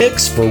weekend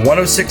picks for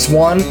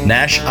 106.1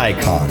 Nash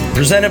Icon,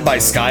 presented by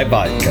Sky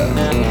Vodka.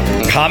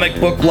 Comic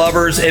book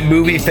lovers and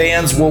movie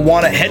fans will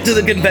want to head to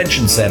the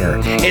convention center.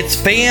 It's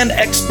Fan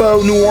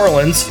Expo New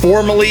Orleans,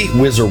 formerly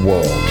Wizard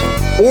World.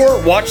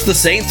 Or watch the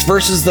Saints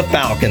versus the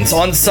Falcons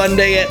on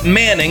Sunday at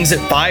Manning's at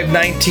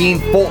 519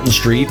 Fulton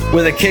Street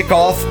with a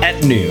kickoff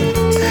at noon.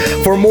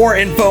 For more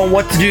info on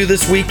what to do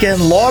this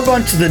weekend, log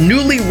on to the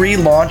newly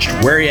relaunched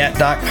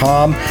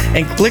WhereYouAt.com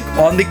and click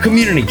on the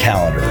community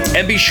calendar.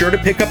 And be sure to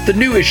pick up the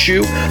new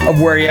issue of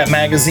Where You At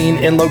Magazine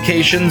in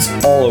locations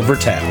all over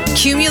town.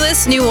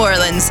 Cumulus New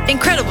Orleans.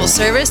 Incredible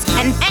service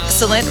and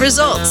excellent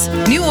results.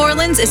 New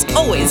Orleans is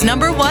always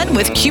 #1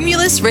 with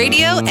Cumulus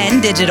Radio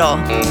and Digital.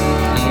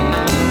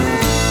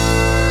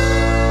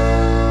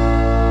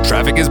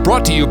 Traffic is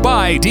brought to you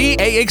by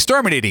DA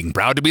Exterminating,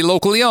 proud to be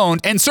locally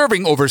owned and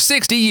serving over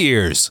 60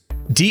 years.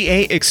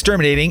 DA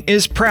Exterminating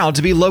is proud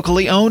to be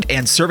locally owned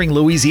and serving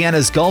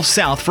Louisiana's Gulf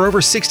South for over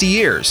 60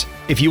 years.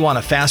 If you want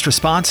a fast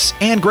response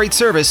and great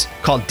service,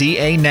 call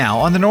DA now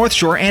on the North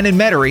Shore and in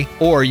Metairie,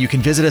 or you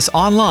can visit us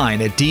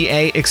online at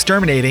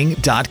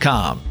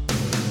daexterminating.com.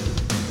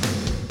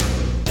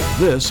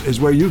 This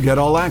is where you get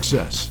all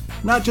access,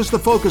 not just the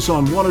focus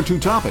on one or two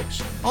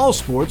topics. All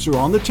sports are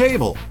on the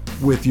table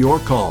with your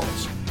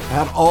calls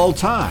at all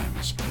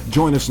times.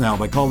 Join us now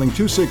by calling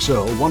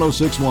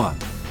 260-1061.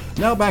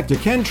 Now back to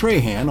Ken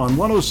Trahan on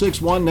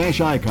 106.1 Nash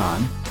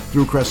Icon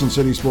through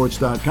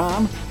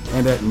CrescentCitySports.com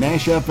and at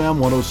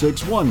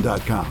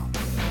NashFM1061.com.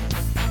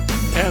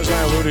 As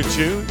I alluded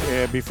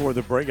to before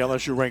the break,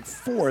 LSU ranked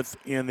 4th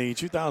in the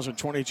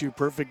 2022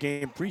 Perfect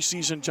Game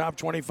preseason top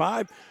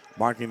 25,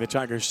 marking the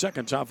Tigers'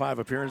 second top 5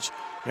 appearance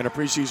in a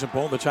preseason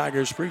poll. The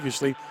Tigers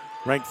previously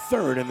ranked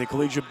 3rd in the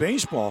collegiate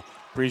baseball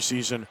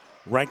preseason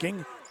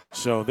ranking.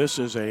 So this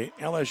is a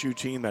LSU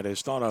team that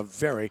is thought of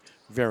very,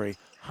 very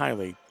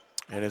highly.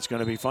 And it's going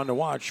to be fun to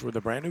watch with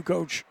a brand new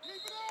coach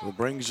who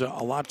brings a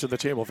lot to the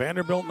table.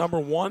 Vanderbilt number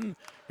 1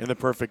 in the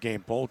Perfect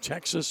Game poll.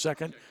 Texas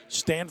 2nd,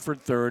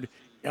 Stanford 3rd,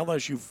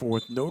 LSU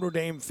 4th, Notre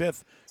Dame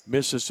 5th,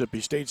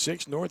 Mississippi State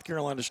 6th, North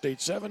Carolina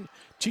State 7,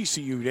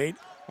 TCU 8,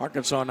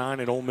 Arkansas 9,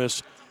 and Ole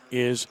Miss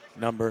is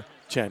number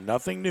 10.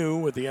 Nothing new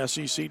with the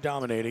SEC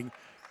dominating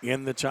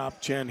in the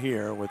top 10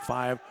 here with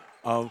 5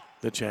 of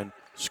the 10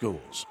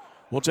 schools.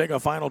 We'll take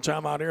a final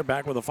timeout here.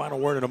 Back with a final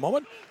word in a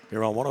moment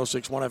here on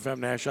 106.1 FM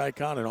Nash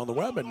Icon and on the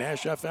web at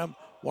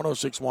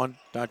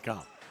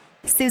NashFM1061.com.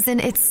 Susan,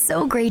 it's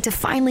so great to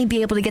finally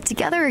be able to get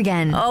together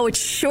again. Oh, it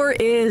sure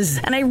is.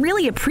 And I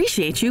really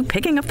appreciate you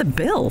picking up the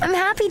bill. I'm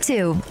happy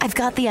to. I've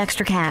got the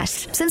extra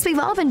cash. Since we've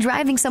all been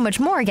driving so much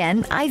more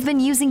again, I've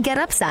been using Get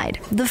Upside,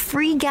 the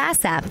free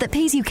gas app that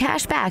pays you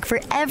cash back for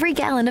every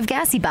gallon of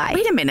gas you buy.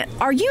 Wait a minute.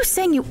 Are you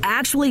saying you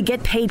actually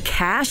get paid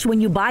cash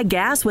when you buy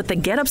gas with the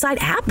Get Upside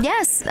app?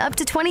 Yes, up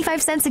to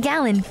 25 cents a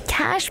gallon.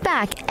 Cash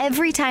back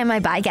every time I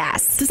buy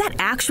gas. Does that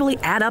actually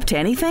add up to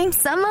anything?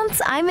 Some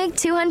months I make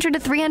 $200 to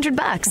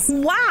 $300.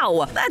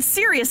 Wow, that's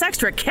serious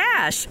extra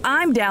cash.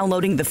 I'm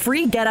downloading the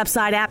free Get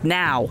Upside app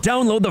now.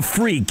 Download the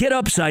free Get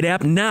Upside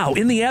app now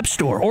in the App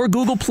Store or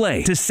Google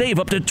Play to save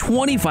up to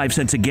 25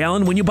 cents a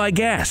gallon when you buy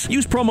gas.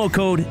 Use promo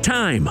code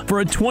TIME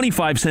for a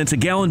 25 cents a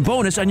gallon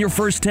bonus on your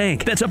first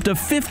tank. That's up to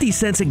 50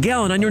 cents a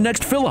gallon on your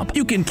next fill-up.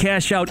 You can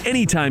cash out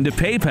anytime to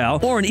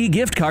PayPal or an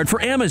e-gift card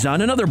for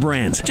Amazon and other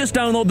brands. Just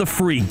download the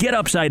free Get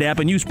Upside app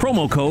and use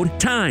promo code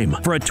TIME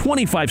for a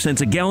 25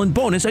 cents a gallon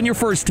bonus on your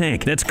first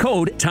tank. That's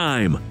code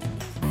TIME.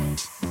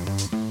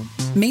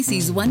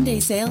 Macy's one-day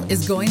sale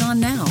is going on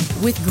now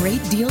with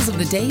great deals of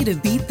the day to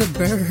beat the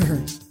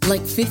brr.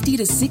 Like 50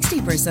 to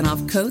 60%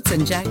 off coats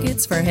and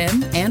jackets for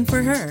him and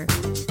for her.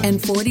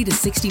 And 40 to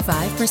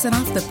 65%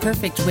 off the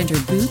perfect winter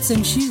boots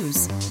and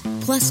shoes.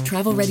 Plus,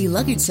 travel-ready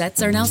luggage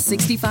sets are now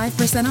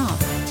 65%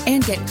 off.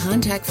 And get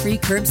contact-free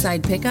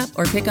curbside pickup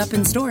or pickup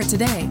in store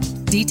today.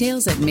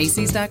 Details at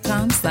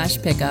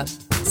Macys.com/pickup.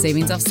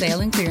 Savings off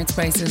sale and clearance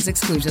prices.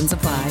 Exclusions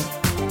apply.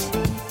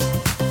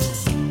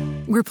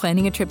 We're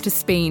planning a trip to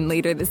Spain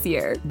later this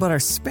year. But our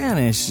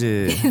Spanish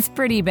is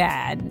pretty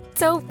bad.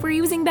 So we're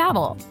using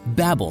Babbel.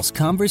 Babbel's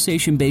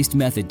conversation-based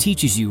method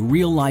teaches you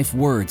real-life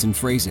words and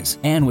phrases.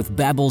 And with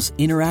Babbel's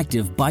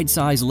interactive,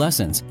 bite-sized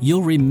lessons,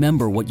 you'll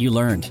remember what you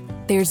learned.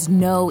 There's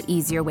no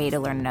easier way to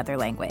learn another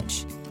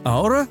language.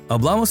 Ahora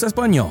hablamos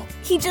español.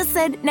 He just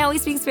said now he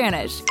speaks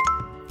Spanish.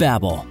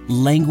 Babbel,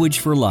 language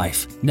for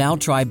life. Now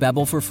try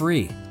Babbel for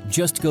free.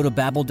 Just go to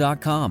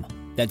Babbel.com.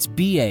 That's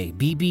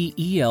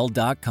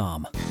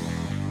Babbel.com.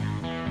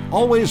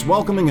 Always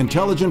welcoming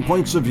intelligent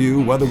points of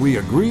view, whether we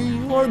agree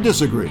or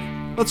disagree.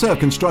 Let's have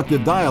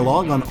constructive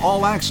dialogue on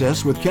All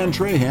Access with Ken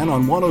Trahan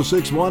on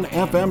 106.1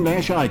 FM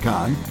Nash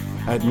Icon,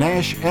 at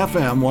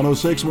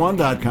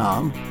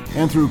NashFM1061.com,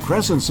 and through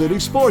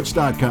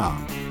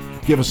CrescentCitySports.com.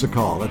 Give us a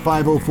call at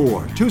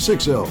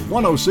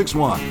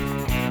 504-260-1061.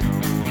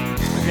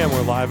 Again,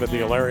 we're live at the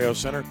Hilario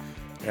Center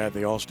at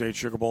the All-State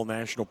Sugar Bowl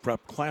National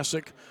Prep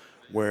Classic,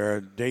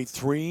 where day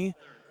 3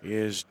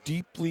 is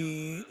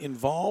deeply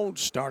involved.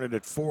 Started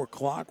at 4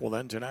 o'clock. We'll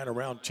end tonight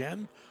around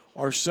 10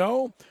 or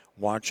so.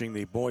 Watching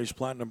the boys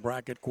Platinum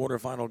Bracket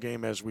quarterfinal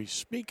game as we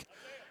speak.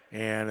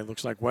 And it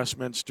looks like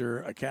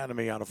Westminster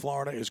Academy out of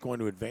Florida is going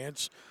to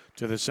advance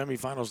to the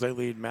semifinals. They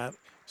lead Math,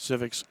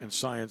 Civics, and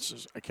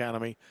Sciences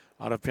Academy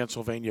out of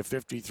Pennsylvania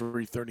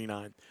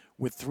 53-39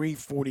 with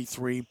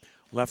 3:43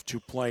 left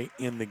to play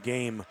in the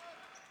game.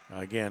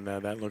 Again,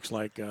 that looks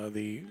like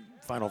the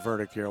final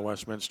verdict here.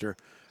 Westminster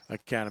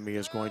Academy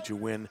is going to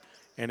win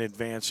and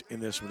advance in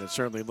this one. It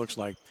certainly looks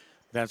like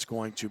that's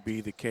going to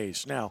be the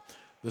case. Now,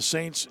 the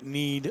Saints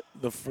need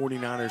the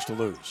 49ers to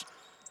lose.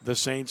 The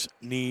Saints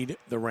need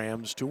the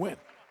Rams to win.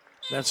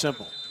 That's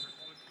simple.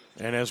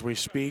 And as we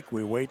speak,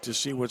 we wait to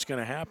see what's going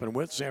to happen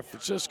with San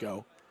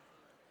Francisco.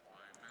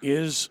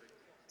 Is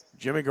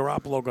Jimmy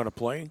Garoppolo going to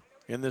play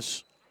in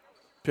this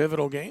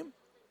pivotal game?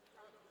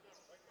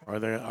 Are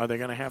they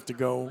going to have to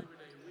go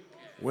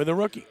with a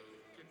rookie?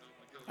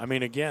 I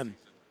mean, again,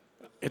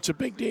 it's a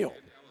big deal.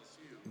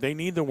 They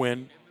need the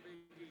win.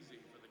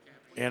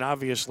 And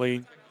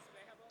obviously,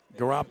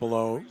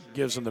 Garoppolo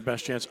gives them the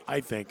best chance,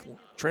 I think.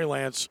 Trey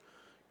Lance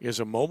is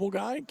a mobile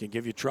guy, can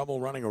give you trouble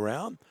running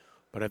around.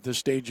 But at this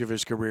stage of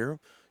his career,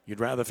 you'd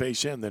rather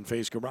face him than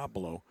face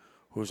Garoppolo,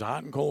 who's a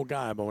hot and cold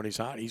guy, but when he's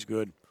hot, he's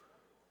good.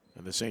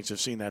 And the Saints have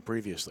seen that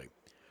previously.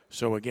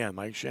 So again,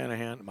 Mike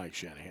Shanahan,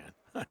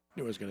 I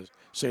knew I was going to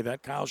say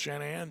that. Kyle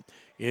Shanahan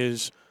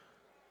is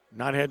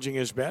not hedging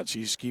his bets.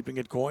 He's keeping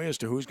it coy as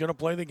to who's going to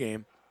play the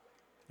game.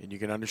 And you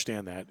can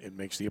understand that. It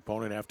makes the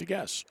opponent have to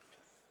guess.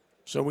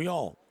 So we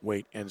all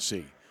wait and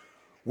see.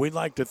 We'd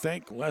like to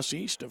thank Les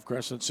East of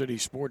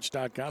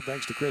CrescentCitySports.com.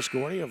 Thanks to Chris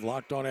Gordy of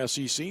Locked On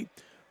SEC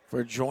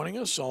for joining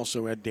us.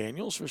 Also, Ed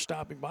Daniels for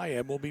stopping by.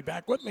 Ed will be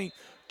back with me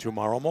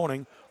tomorrow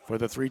morning for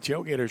the 3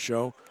 Tailgater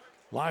Show,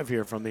 live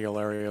here from the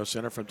Hilario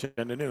Center from 10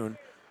 to noon.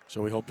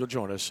 So we hope you'll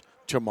join us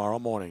tomorrow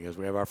morning as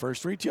we have our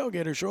first 3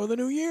 Tailgater Show of the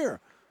new year.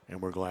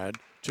 And we're glad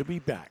to be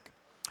back.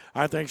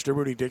 Our thanks to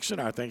Rudy Dixon.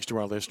 Our thanks to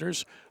our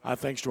listeners. Our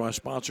thanks to our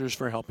sponsors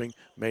for helping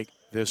make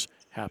this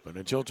happen.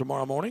 Until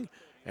tomorrow morning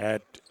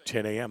at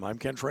 10 a.m., I'm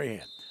Ken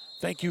Trahan.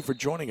 Thank you for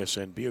joining us,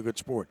 and be a good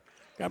sport.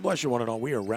 God bless you one and all. We are